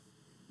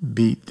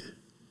beat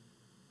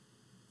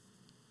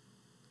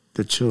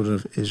the children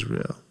of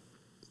Israel.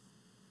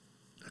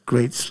 A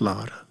great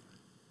slaughter.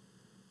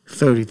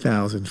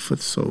 30,000 foot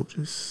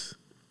soldiers.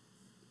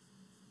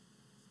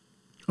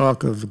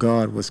 Ark of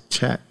God was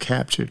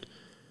captured.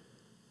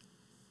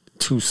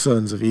 Two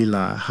sons of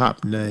Eli,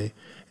 Hophni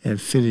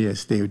and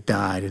Phinehas, they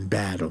died in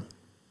battle.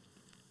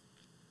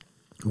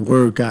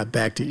 Word got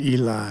back to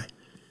Eli,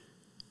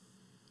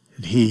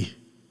 and he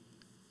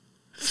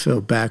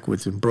fell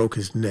backwards and broke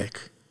his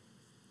neck.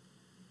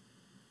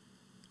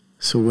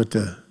 So what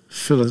the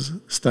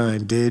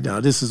Philistine did. Now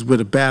this is where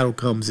the battle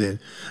comes in.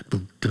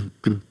 Boom, boom,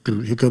 boom,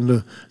 boom. Here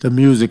come the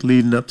music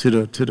leading up to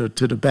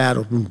the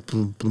battle. Boom,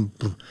 boom, boom,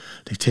 boom.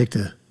 They take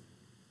the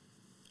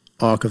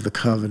Ark of the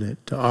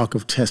Covenant, the Ark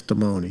of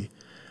Testimony,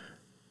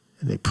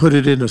 and they put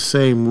it in the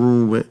same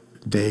room with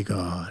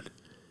Dagon.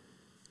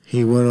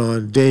 He went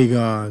on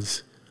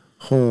Dagon's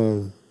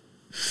home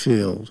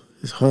field,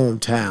 his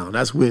hometown.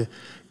 That's where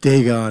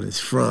Dagon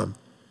is from.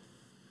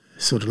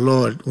 So the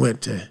Lord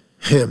went to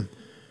him.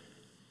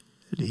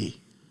 And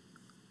he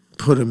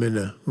put him in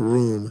a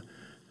room,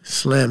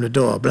 slammed the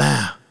door,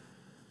 blah.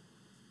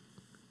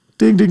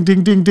 Ding, ding,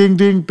 ding, ding, ding,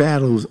 ding.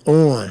 Battle's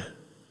on.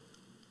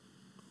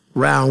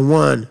 Round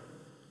one.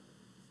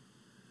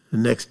 The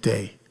next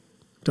day,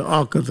 the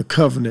Ark of the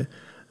Covenant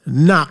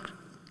knocked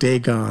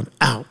Dagon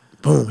out.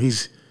 Boom,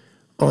 he's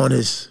on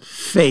his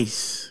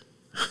face.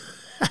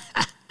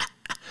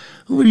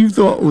 What do you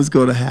thought was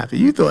going to happen?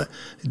 You thought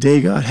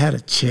Dagon had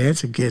a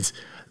chance against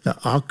the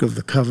Ark of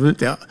the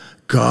Covenant?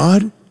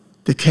 God?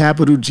 The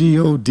capital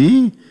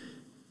G-O-D?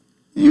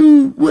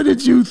 What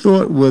did you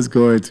thought was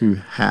going to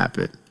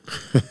happen?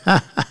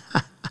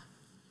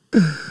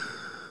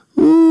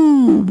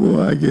 Ooh,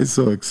 boy, I get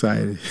so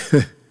excited.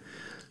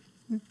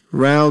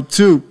 Round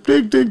 2,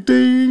 ding, ding,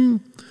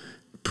 ding.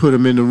 Put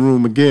him in the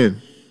room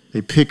again.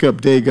 They pick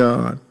up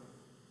Dagon.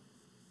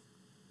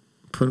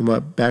 Put him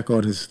up back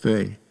on his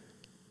thing.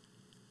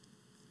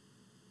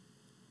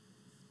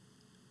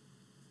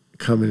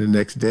 Coming the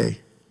next day.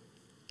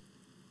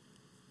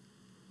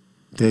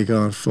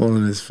 Dagon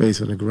falling his face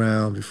on the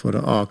ground before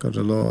the ark of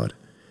the Lord.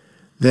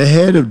 The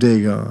head of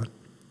Dagon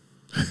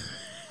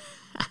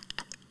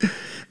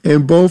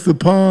and both the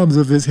palms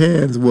of his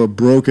hands were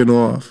broken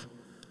off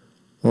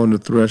on the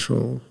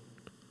threshold.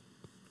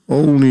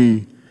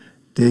 Only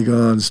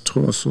Dagon's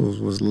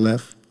torso was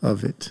left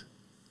of it.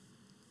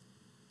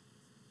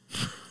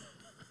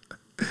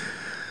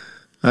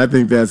 I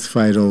think that's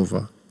fight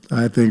over.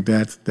 I think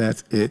that's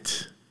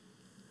it.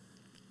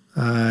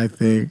 I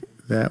think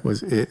that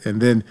was it.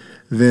 And then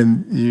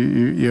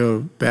your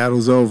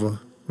battle's over.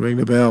 Ring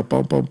the bell,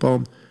 bum, bum,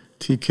 bum.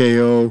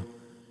 TKO,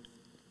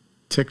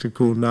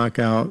 technical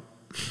knockout.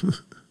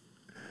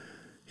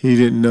 He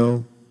didn't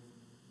know.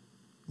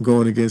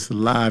 Going against the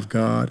live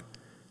God,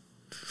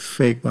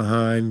 fake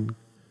behind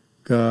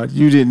God.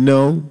 You didn't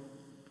know.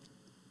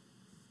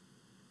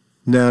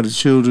 Now the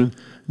children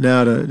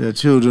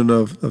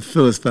of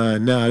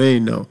Philistine, now they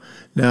know.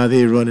 Now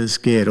they're running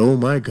scared. Oh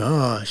my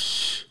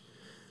gosh.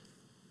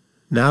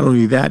 Not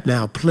only that,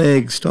 now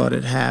plagues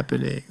started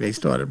happening. They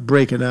started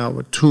breaking out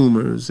with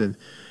tumors and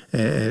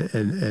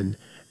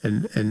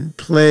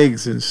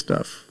plagues and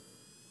stuff.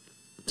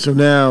 So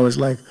now it's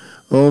like,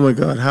 oh my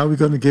God, how are we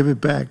going to give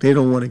it back? They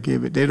don't want to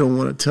give it. They don't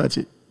want to touch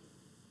it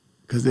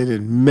because they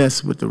didn't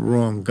mess with the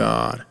wrong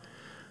God.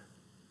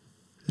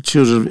 The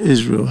children of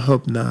Israel,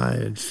 Hophni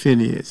and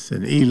Phinehas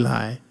and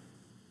Eli,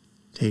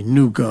 they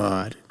knew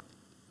God,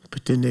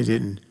 but then they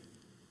didn't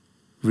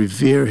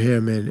revere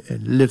him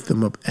and lift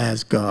him up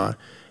as God.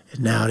 And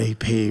now they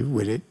paid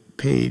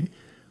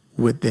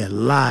with their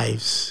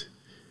lives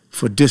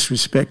for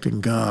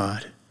disrespecting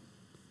God,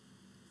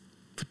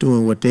 for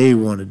doing what they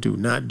want to do,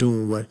 not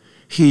doing what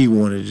he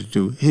wanted to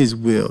do, his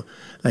will.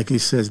 Like he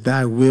says,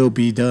 thy will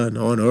be done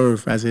on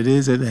earth as it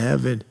is in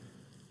heaven.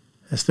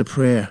 That's the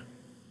prayer.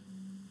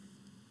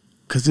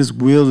 Because his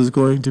will is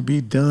going to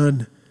be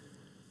done,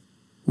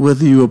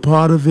 whether you're a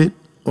part of it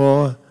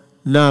or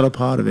not a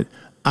part of it.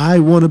 I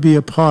want to be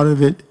a part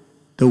of it,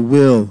 the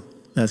will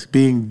that's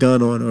being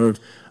done on earth.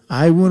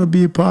 I want to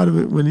be a part of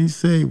it when he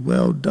say,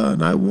 well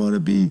done. I want to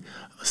be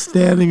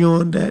standing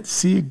on that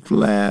sea of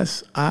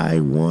glass. I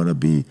want to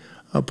be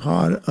a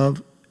part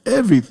of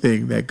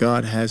everything that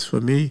God has for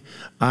me.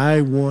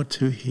 I want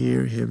to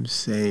hear him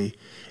say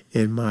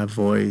in my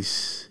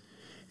voice,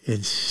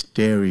 in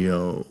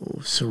stereo,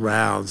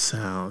 surround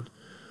sound,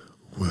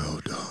 well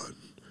done.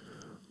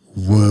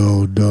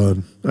 Well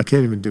done. I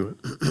can't even do it.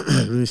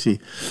 Let me see.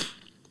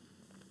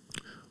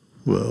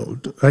 Well,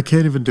 I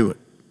can't even do it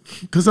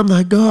because I'm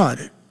not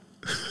God.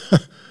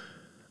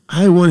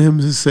 I want him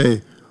to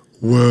say,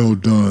 well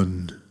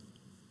done.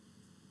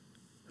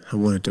 I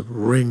want it to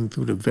ring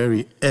through the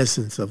very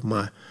essence of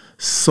my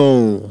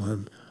soul.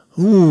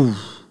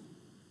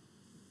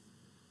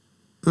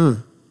 The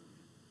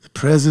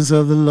presence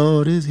of the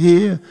Lord is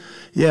here.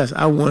 Yes,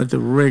 I want it to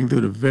ring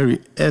through the very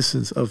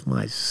essence of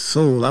my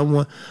soul.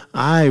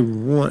 I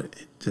want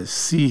to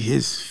see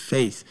his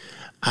face.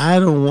 I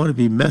don't want to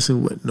be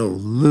messing with no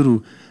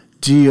little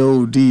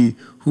G-O-D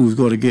who's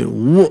going to get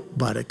whooped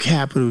by the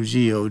capital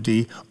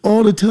G-O-D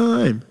all the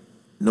time.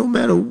 No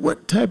matter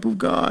what type of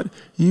God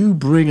you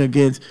bring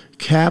against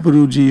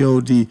capital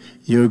G-O-D,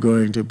 you're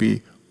going to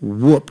be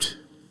whooped.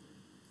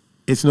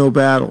 It's no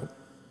battle.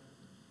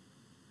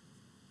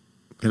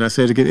 And I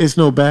say it again, it's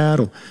no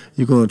battle.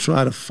 You're going to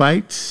try to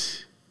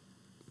fight.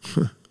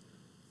 You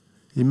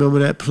remember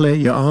that play,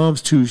 your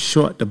arm's too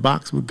short to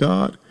box with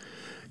God?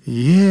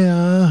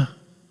 Yeah.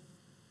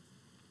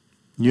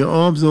 Your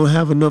arms don't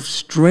have enough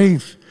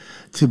strength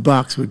to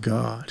box with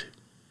God.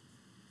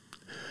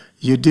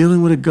 You're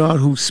dealing with a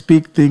God who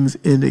speaks things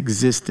in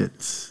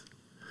existence.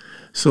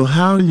 So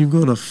how are you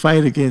going to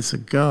fight against a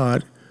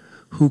God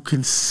who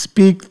can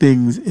speak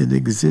things in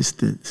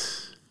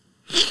existence?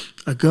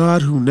 A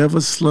God who never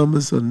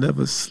slumbers or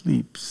never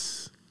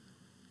sleeps.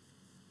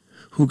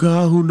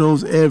 God who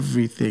knows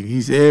everything.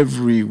 He's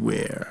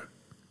everywhere.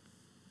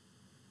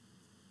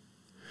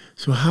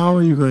 So how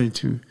are you going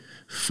to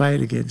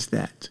fight against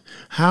that?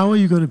 How are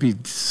you going to be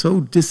so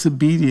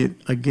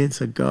disobedient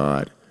against a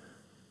God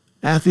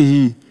after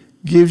he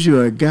gives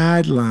you a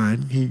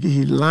guideline?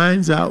 He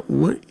lines out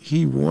what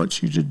he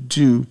wants you to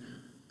do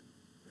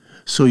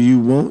so you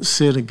won't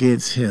sin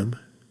against him.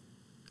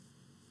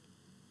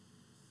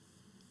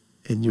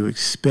 And you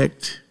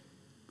expect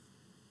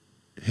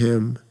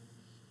him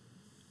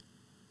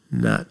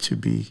not to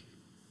be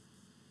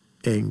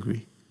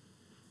angry.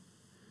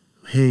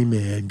 Hey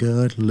man,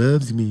 God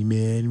loves me,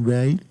 man,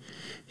 right?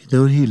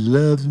 Don't he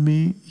loves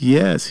me?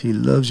 Yes, he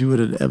loves you with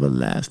an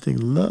everlasting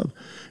love.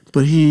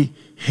 But he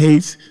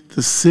hates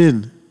the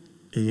sin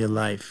in your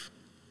life.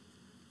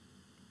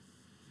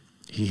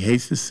 He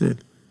hates the sin.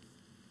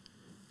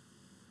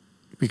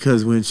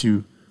 Because once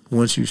you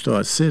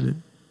start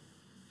sinning,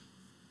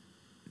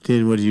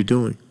 then what are you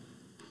doing?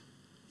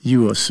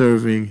 You are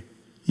serving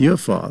your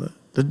father,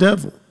 the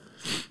devil.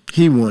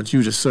 He wants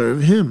you to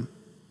serve him.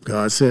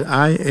 God said,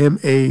 I am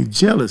a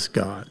jealous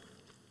God.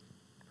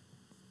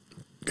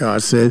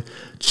 God said,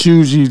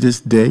 choose ye this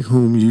day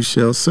whom you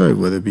shall serve,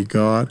 whether it be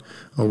God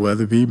or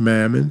whether it be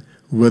mammon,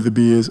 whether it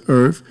be his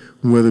earth,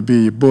 whether it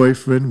be your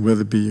boyfriend,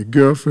 whether it be your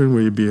girlfriend,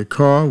 whether it be a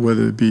car,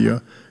 whether it be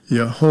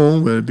your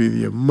home, whether it be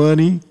your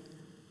money,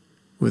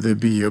 whether it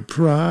be your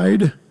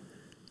pride.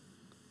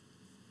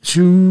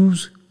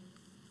 Choose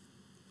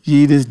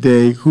ye this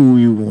day who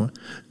you want.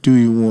 Do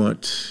you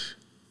want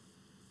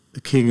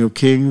the King of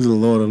Kings, the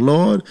Lord of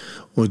Lords,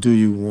 or do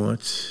you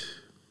want...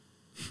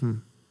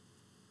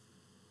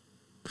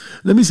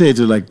 Let me say it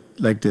to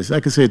like this. I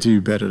can say it to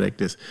you better like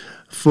this.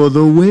 For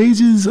the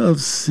wages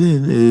of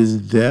sin is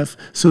death.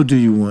 So do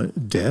you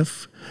want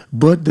death?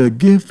 But the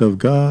gift of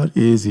God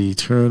is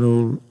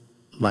eternal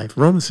life.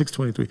 Romans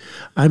 6:23.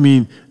 I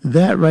mean,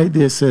 that right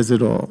there says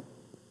it all.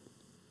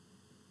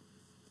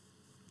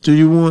 Do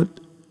you want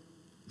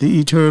the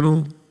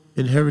eternal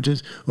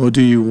inheritance, or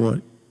do you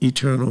want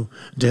eternal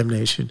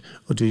damnation,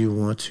 or do you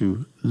want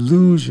to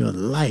lose your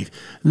life,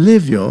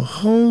 live your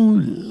whole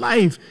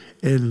life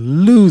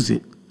and lose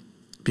it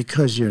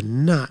because you're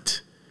not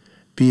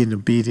being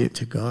obedient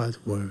to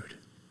God's word?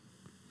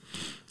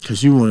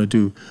 Because you want to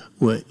do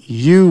what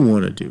you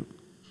want to do.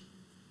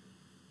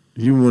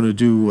 You want to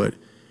do what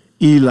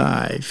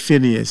Eli,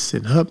 Phineas,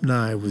 and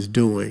Hophni was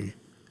doing.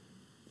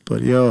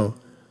 But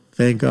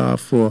thank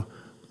God for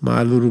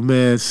my little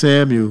man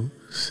Samuel.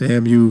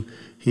 Samuel,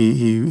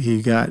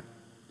 he got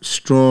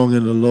strong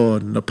in the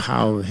Lord and the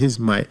power of his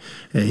might.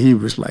 And he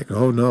was like,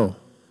 oh no,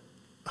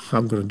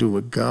 I'm going to do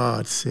what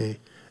God said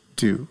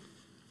do.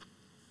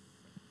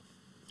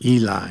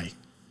 Eli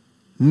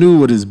knew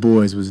what his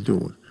boys was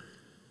doing,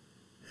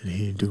 and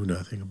he didn't do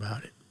nothing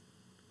about it.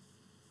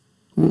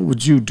 What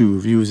would you do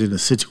if you was in a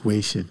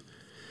situation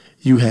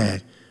you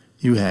had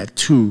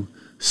two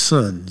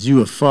sons?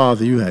 You a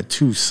father, you had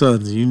two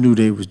sons, and you knew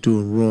they was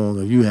doing wrong,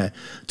 or you had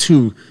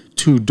two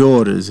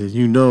daughters, and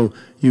you know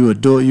you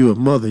a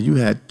mother, you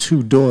had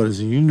two daughters,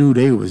 and you knew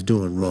they was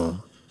doing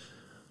wrong.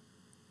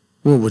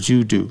 What would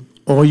you do?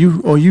 Or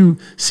you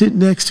sit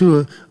next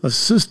to a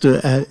sister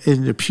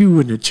in the pew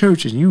in the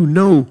church, and you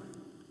know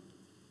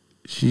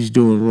she's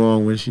doing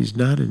wrong when she's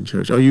not in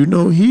church. Or you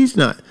know he's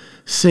not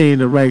saying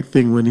the right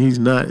thing when he's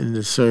not in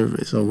the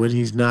service, or when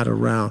he's not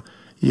around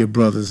your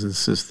brothers and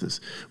sisters.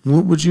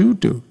 What would you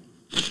do?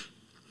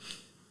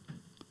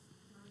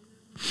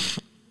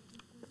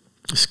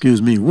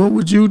 Excuse me, what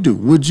would you do?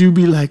 Would you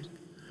be like,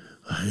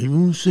 I ain't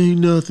gonna say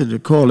nothing, to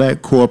call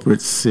that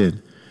corporate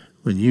sin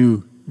when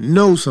you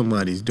know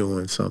somebody's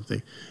doing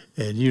something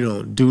and you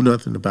don't do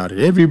nothing about it?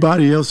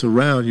 Everybody else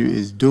around you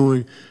is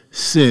doing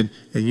sin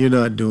and you're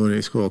not doing it.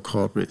 It's called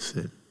corporate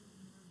sin.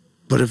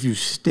 But if you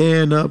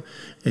stand up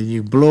and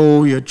you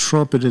blow your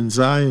trumpet in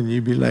Zion,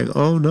 you be like,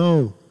 oh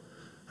no,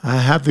 I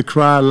have to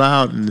cry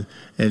loud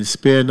and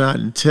spare not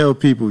and tell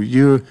people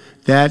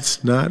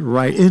that's not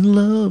right. In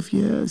love,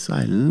 yes,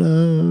 I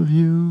love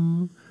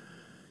you.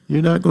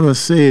 You're not going to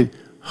say it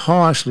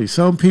harshly.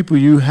 Some people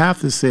you have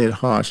to say it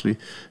harshly.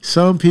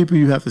 Some people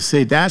you have to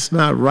say that's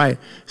not right.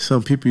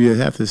 Some people you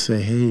have to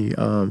say, hey,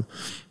 the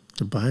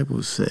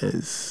Bible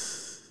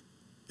says.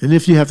 And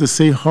if you have to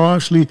say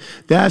harshly,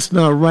 that's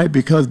not right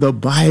because the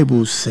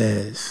Bible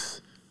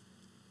says.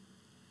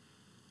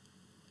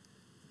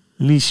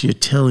 At least you're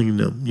telling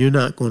them. You're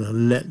not going to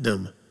let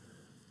them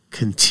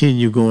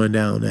continue going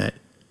down that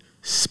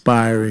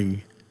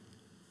spiraling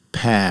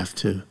path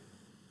to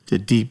the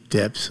deep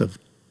depths of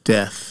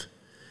death.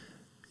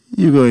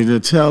 You're going to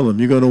tell them.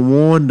 You're going to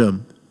warn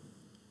them.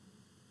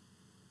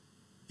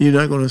 You're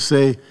not going to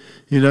say,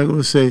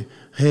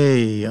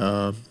 hey,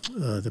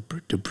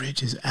 the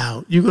bridge is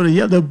out. You're going to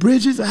yell, the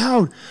bridge is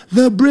out.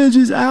 The bridge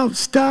is out.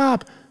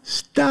 Stop.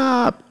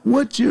 Stop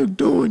what you're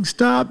doing.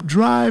 Stop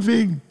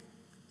driving.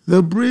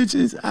 The bridge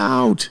is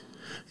out.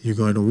 You're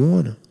going to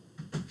warn them.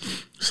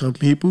 Some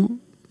people,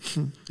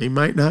 they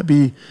might not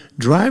be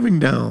driving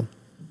down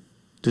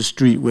the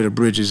street where the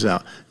bridge is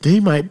out. They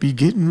might be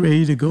getting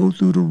ready to go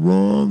through the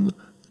wrong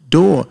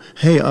door.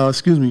 Hey,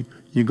 excuse me,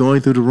 you're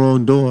going through the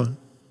wrong door.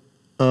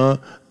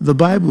 The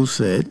Bible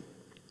said,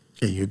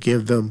 and you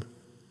give them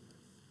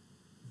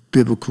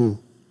biblical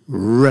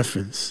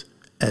reference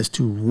as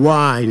to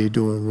why they're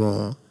doing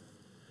wrong.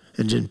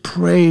 And then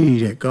pray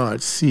that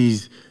God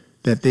sees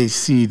that they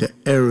see the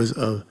errors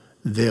of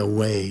their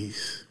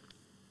ways.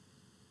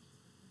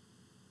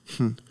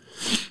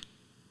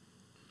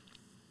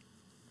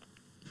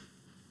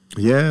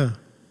 Yeah,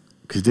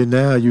 because then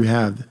now you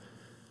have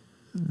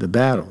the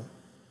battle.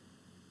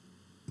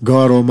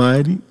 God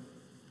Almighty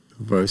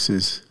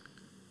versus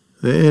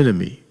the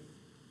enemy.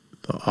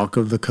 The Ark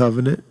of the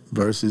Covenant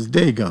versus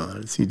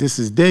Dagon. See, this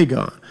is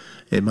Dagon.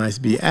 It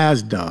might be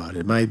Ashdod.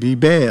 It might be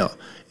Baal.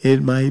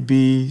 It might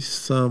be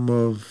some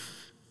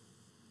of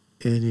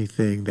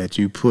anything that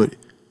you put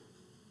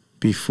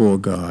before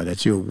God,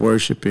 that you're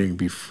worshiping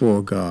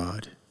before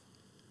God.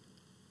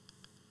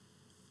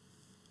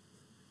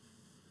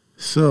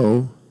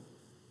 So,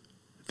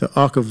 the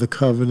Ark of the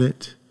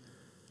Covenant,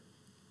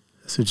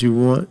 that's what you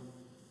want.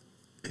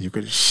 And you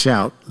can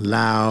shout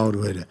loud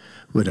with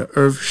the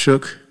earth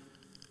shook.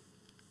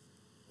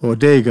 Or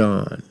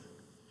Dagon,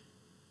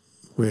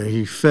 where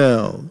he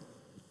fell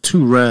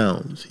 2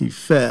 rounds. He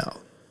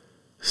fell.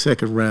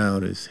 Second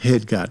round, his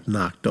head got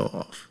knocked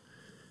off.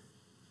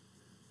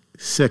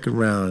 Second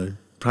round,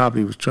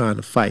 probably was trying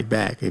to fight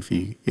back. If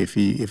he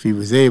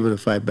was able to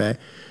fight back,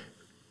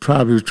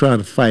 probably was trying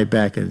to fight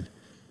back and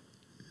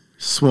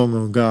swung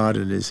on God,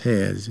 and his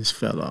hands just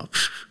fell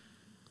off.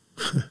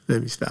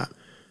 Let me stop.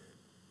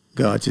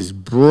 God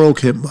just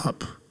broke him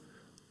up.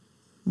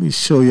 Let me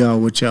show y'all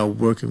what y'all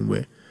working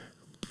with.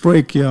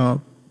 Break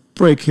him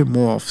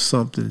off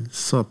something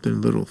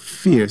little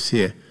fierce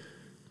here.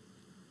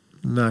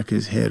 Knock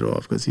his head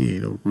off, because he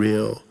ain't a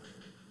real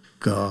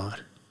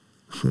God.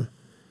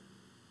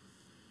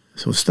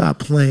 So stop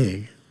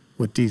playing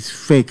with these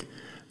fake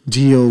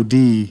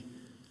God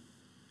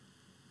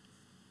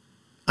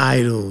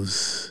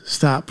idols.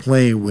 Stop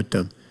playing with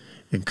them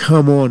and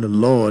come on the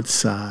Lord's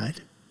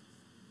side.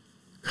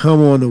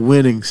 Come on the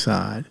winning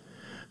side.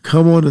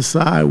 Come on the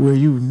side where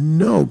you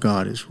know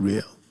God is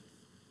real.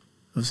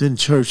 I was in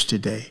church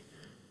today,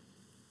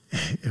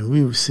 and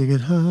we were singing,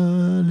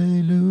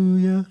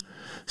 hallelujah,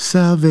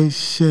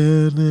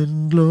 salvation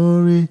and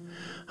glory,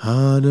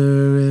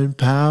 honor and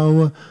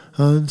power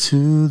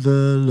unto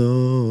the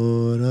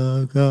Lord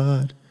our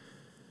God.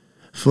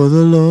 For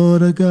the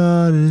Lord our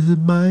God is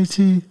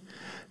mighty.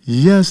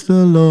 Yes,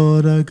 the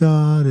Lord our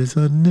God is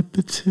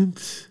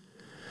omnipotent.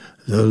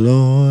 The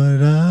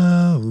Lord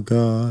our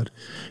God,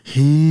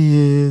 he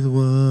is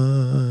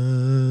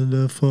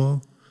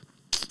wonderful.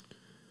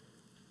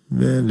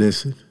 Man,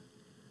 listen.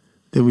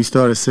 Then we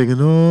started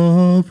singing,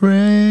 all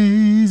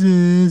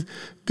praises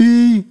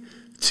be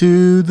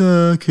to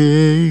the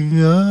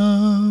King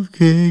of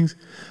Kings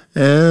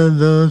and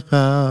the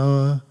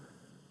power.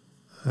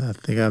 I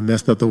think I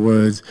messed up the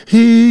words.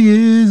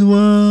 He is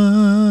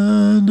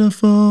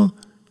wonderful.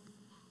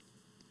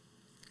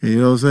 You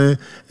know what I'm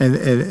saying?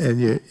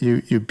 And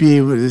you be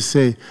able to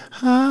say,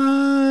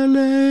 hallelujah,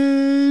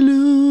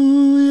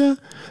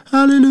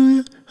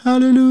 hallelujah,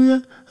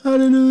 hallelujah,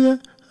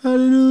 hallelujah,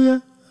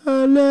 hallelujah,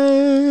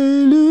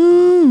 hallelujah.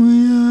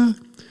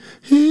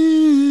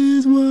 He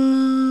is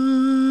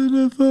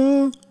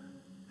wonderful.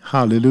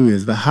 Hallelujah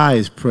is the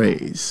highest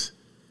praise.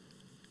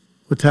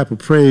 What type of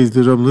praise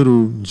do them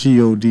little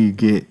God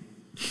get?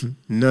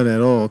 None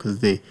at all, because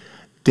they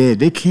dead.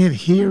 They can't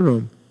hear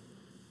them.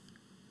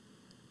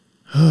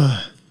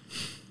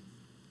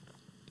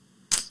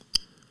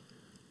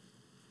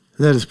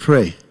 Let us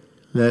pray.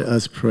 Let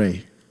us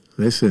pray.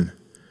 Listen.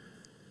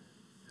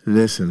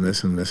 Listen.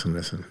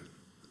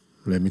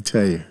 Let me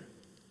tell you.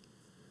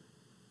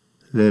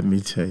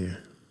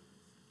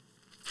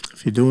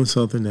 If you're doing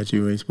something that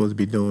you ain't supposed to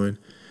be doing,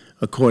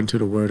 according to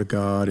the word of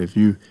God, if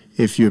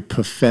you're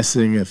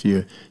professing, if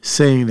you're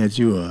saying that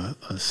you are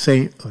a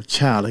saint or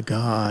child of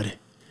God,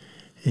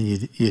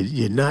 and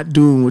you're not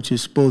doing what you're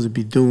supposed to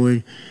be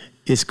doing,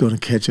 it's going to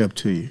catch up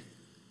to you.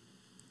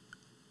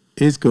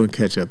 It's going to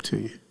catch up to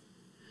you.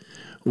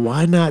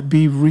 Why not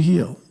be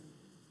real?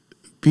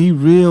 Be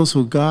real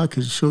so God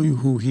can show you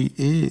who he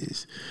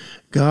is.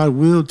 God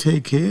will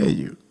take care of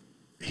you.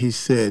 He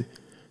said,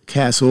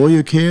 cast all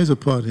your cares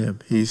upon him.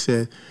 He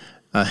said,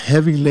 a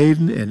heavy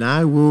laden, and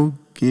I will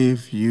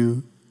give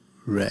you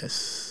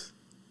rest.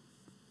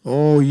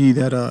 All ye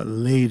that are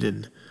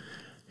laden,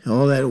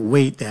 all that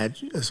weight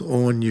that is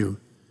on you,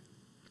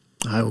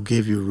 I will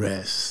give you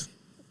rest.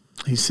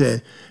 He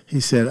said,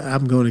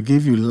 I'm going to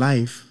give you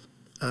life.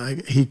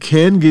 He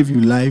can give you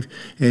life,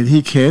 and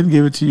he can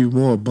give it to you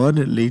more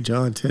abundantly,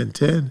 John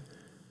 10:10.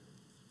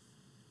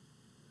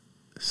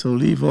 So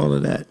leave all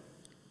of that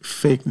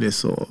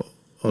fakeness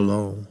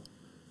alone.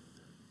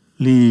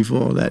 Leave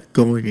all that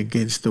going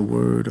against the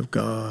word of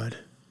God.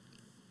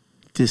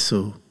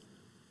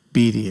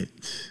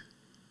 Disobedient.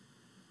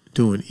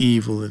 Doing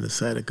evil in the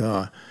sight of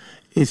God.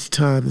 It's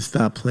time to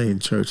stop playing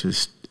church.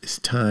 It's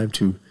time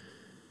to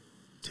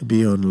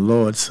be on the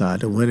Lord's side,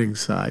 the winning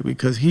side,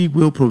 because he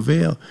will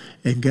prevail.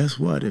 And guess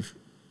what? If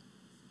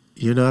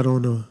you're not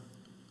on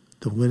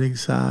the winning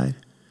side,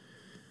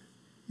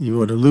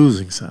 you're on the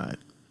losing side.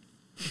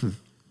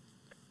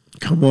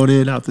 Come on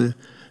in out the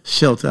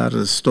shelter, out of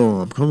the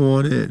storm. Come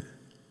on in,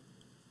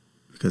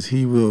 because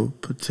he will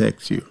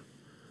protect you.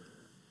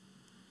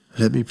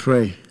 Let me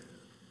pray.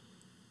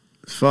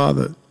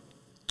 Father,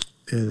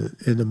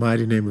 in the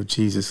mighty name of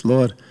Jesus,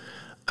 Lord,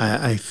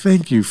 I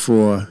thank you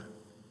for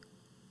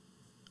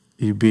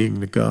you being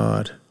the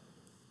God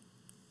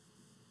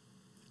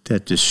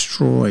that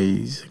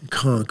destroys and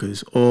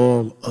conquers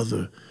all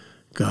other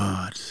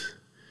gods.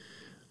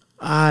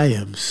 I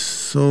am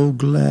so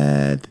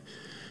glad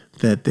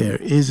that there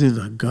isn't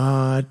a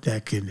God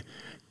that can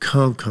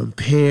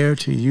compare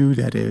to you,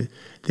 that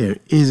there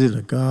isn't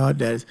a God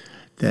that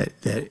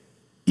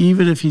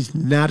even if he's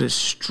not as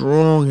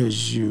strong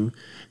as you,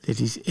 that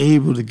he's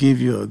able to give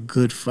you a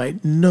good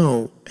fight.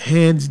 No,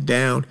 hands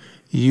down,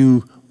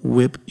 you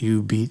whip,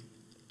 you beat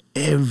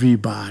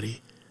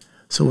everybody.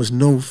 So there's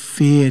no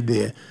fear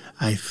there.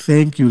 I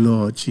thank you,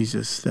 Lord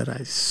Jesus, that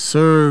I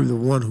serve the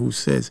one who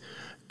says,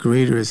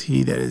 greater is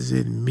he that is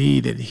in me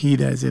than he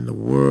that is in the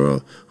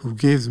world, who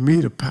gives me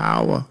the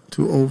power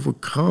to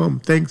overcome.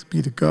 Thanks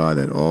be to God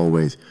that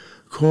always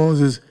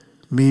causes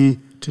me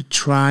to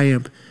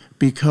triumph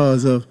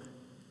because of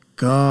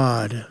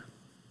God.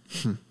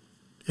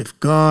 If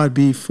God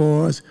be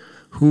for us,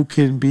 who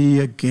can be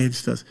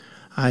against us?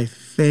 I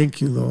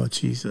thank you, Lord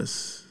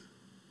Jesus.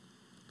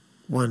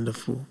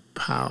 Wonderful,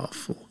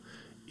 powerful,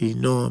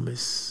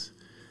 enormous,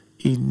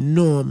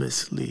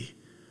 enormously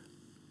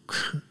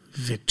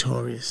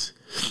victorious.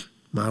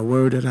 My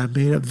word that I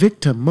made up,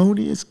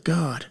 victimonious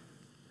God.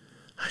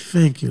 I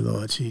thank you,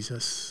 Lord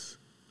Jesus.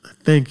 I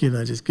thank you, and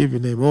I just give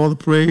your name all the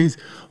praise,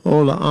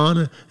 all the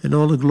honor, and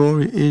all the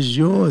glory is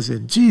yours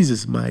in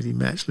Jesus' mighty,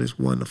 matchless,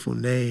 wonderful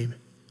name.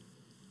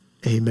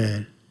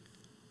 Amen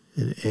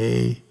and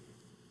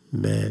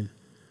amen.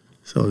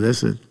 So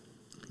listen,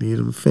 leave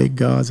them fake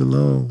gods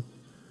alone.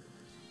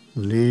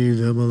 Leave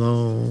them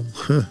alone.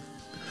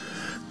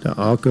 The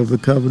Ark of the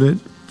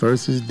Covenant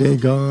versus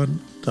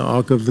Dagon. The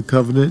Ark of the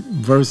Covenant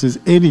versus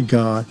any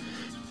god.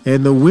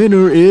 And the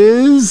winner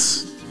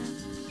is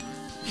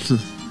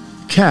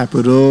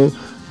capital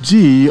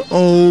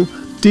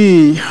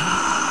G-O-D.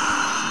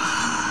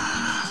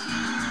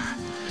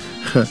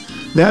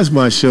 That's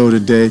my show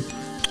today.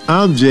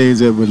 I'm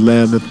James Edward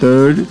Lamb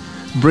III,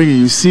 bringing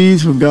you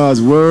seeds from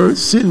God's Word.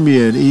 Send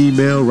me an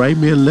email, write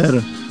me a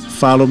letter.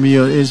 Follow me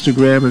on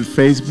Instagram and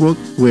Facebook,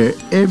 where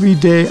every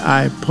day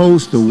I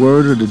post the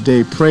Word of the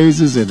Day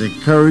praises and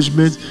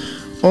encouragements.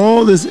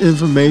 All this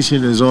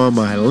information is on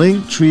my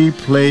Linktree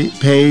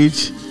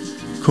page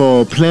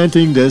called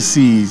Planting the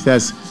Seeds.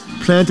 That's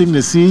Planting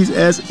the Seeds,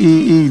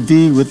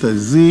 S-E-E-D with a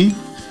Z.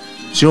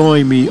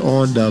 Join me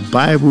on the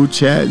Bible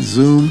Chat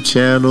Zoom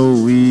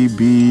channel. We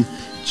be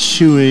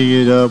chewing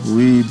it up.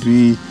 We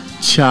be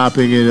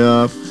chopping it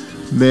up.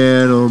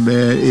 Man, oh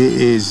man, it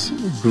is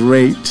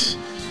great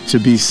to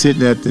be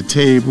sitting at the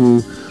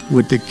table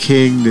with the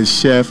king, the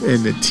chef,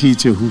 and the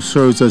teacher who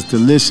serves us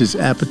delicious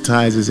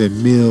appetizers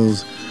and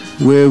meals,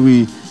 where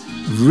we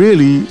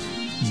really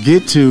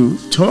get to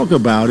talk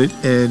about it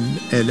and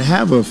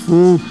have a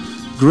full,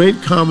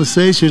 great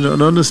conversation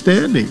and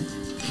understanding.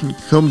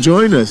 Come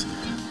join us.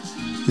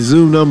 The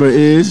Zoom number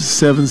is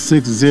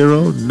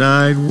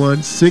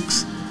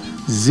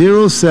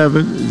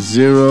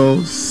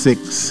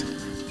 760-916-0706.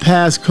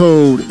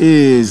 Passcode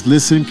is,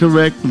 listen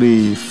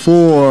correctly,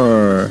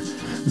 4,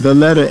 the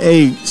letter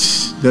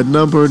H, the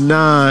number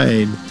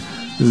 9,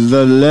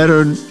 the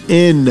letter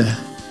N,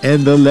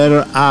 and the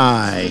letter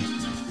I.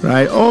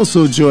 Right?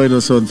 Also join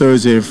us on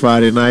Thursday and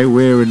Friday night,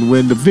 where and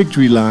when the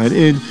victory line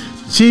in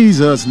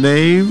Jesus'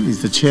 name,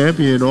 he's the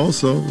champion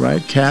also,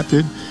 right?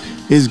 Captain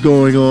is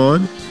going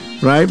on.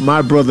 Right?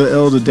 My brother,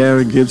 Elder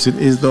Darren Gibson,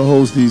 is the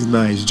host these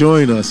nights.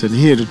 Join us and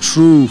hear the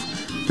truth.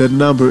 The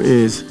number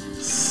is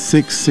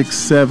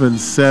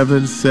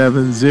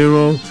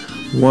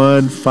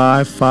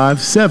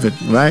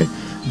 667-770-1557, right?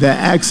 The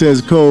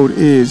access code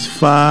is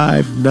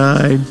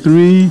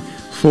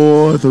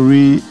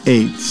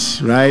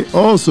 593438, right?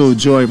 Also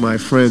join my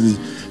friends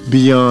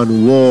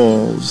Beyond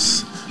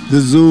Walls, the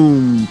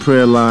Zoom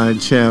prayer line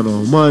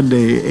channel,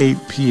 Monday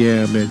 8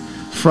 p.m. and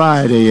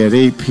Friday at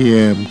 8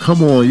 p.m.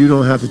 Come on, you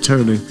don't have to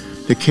turn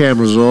the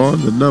cameras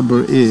on. The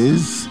number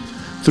is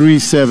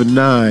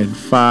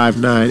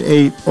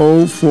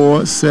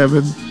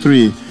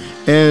 379-598-0473.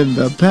 And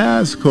the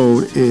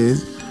passcode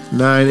is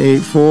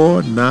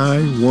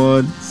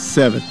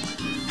 984917.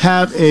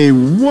 Have a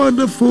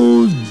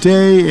wonderful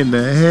day in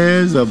the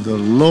hands of the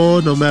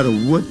Lord, no matter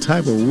what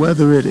type of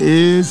weather it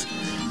is.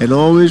 And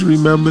always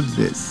remember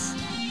this: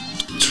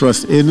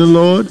 trust in the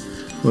Lord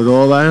with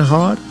all thine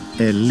heart,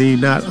 and lean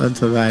not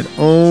unto thine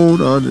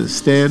own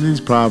understandings.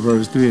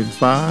 Proverbs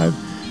 3:5,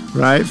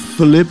 right?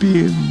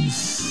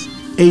 Philippians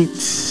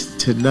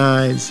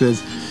 8-9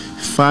 says,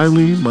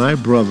 finally, my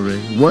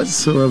brethren,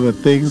 whatsoever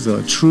things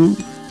are true,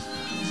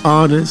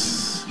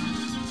 honest,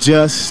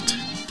 just,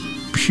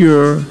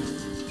 pure,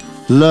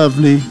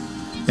 lovely,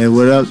 and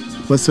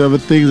whatsoever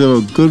things are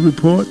of good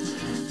report,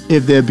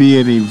 if there be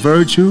any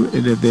virtue,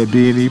 and if there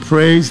be any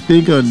praise,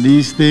 think on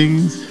these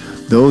things,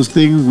 those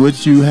things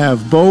which you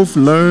have both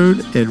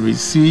learned and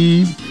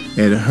received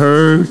and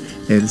heard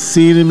and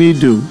seen in me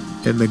do,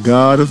 and the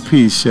God of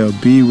peace shall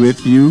be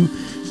with you.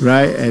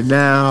 Right? And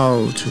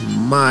now to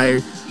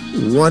my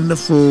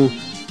wonderful,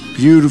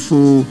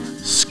 beautiful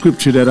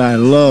scripture that I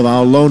love.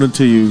 I'll loan it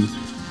to you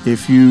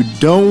if you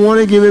don't want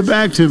to give it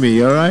back to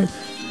me, all right?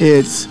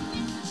 It's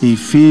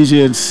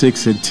Ephesians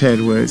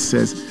 6:10, where it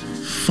says,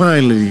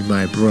 finally,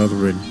 my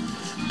brethren,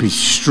 be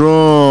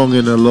strong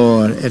in the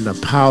Lord and the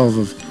power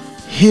of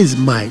his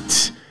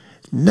might,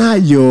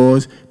 not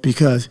yours,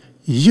 because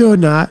you're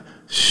not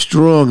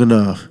strong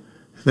enough.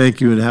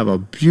 Thank you, and have a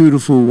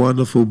beautiful,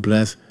 wonderful,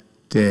 blessed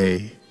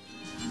day.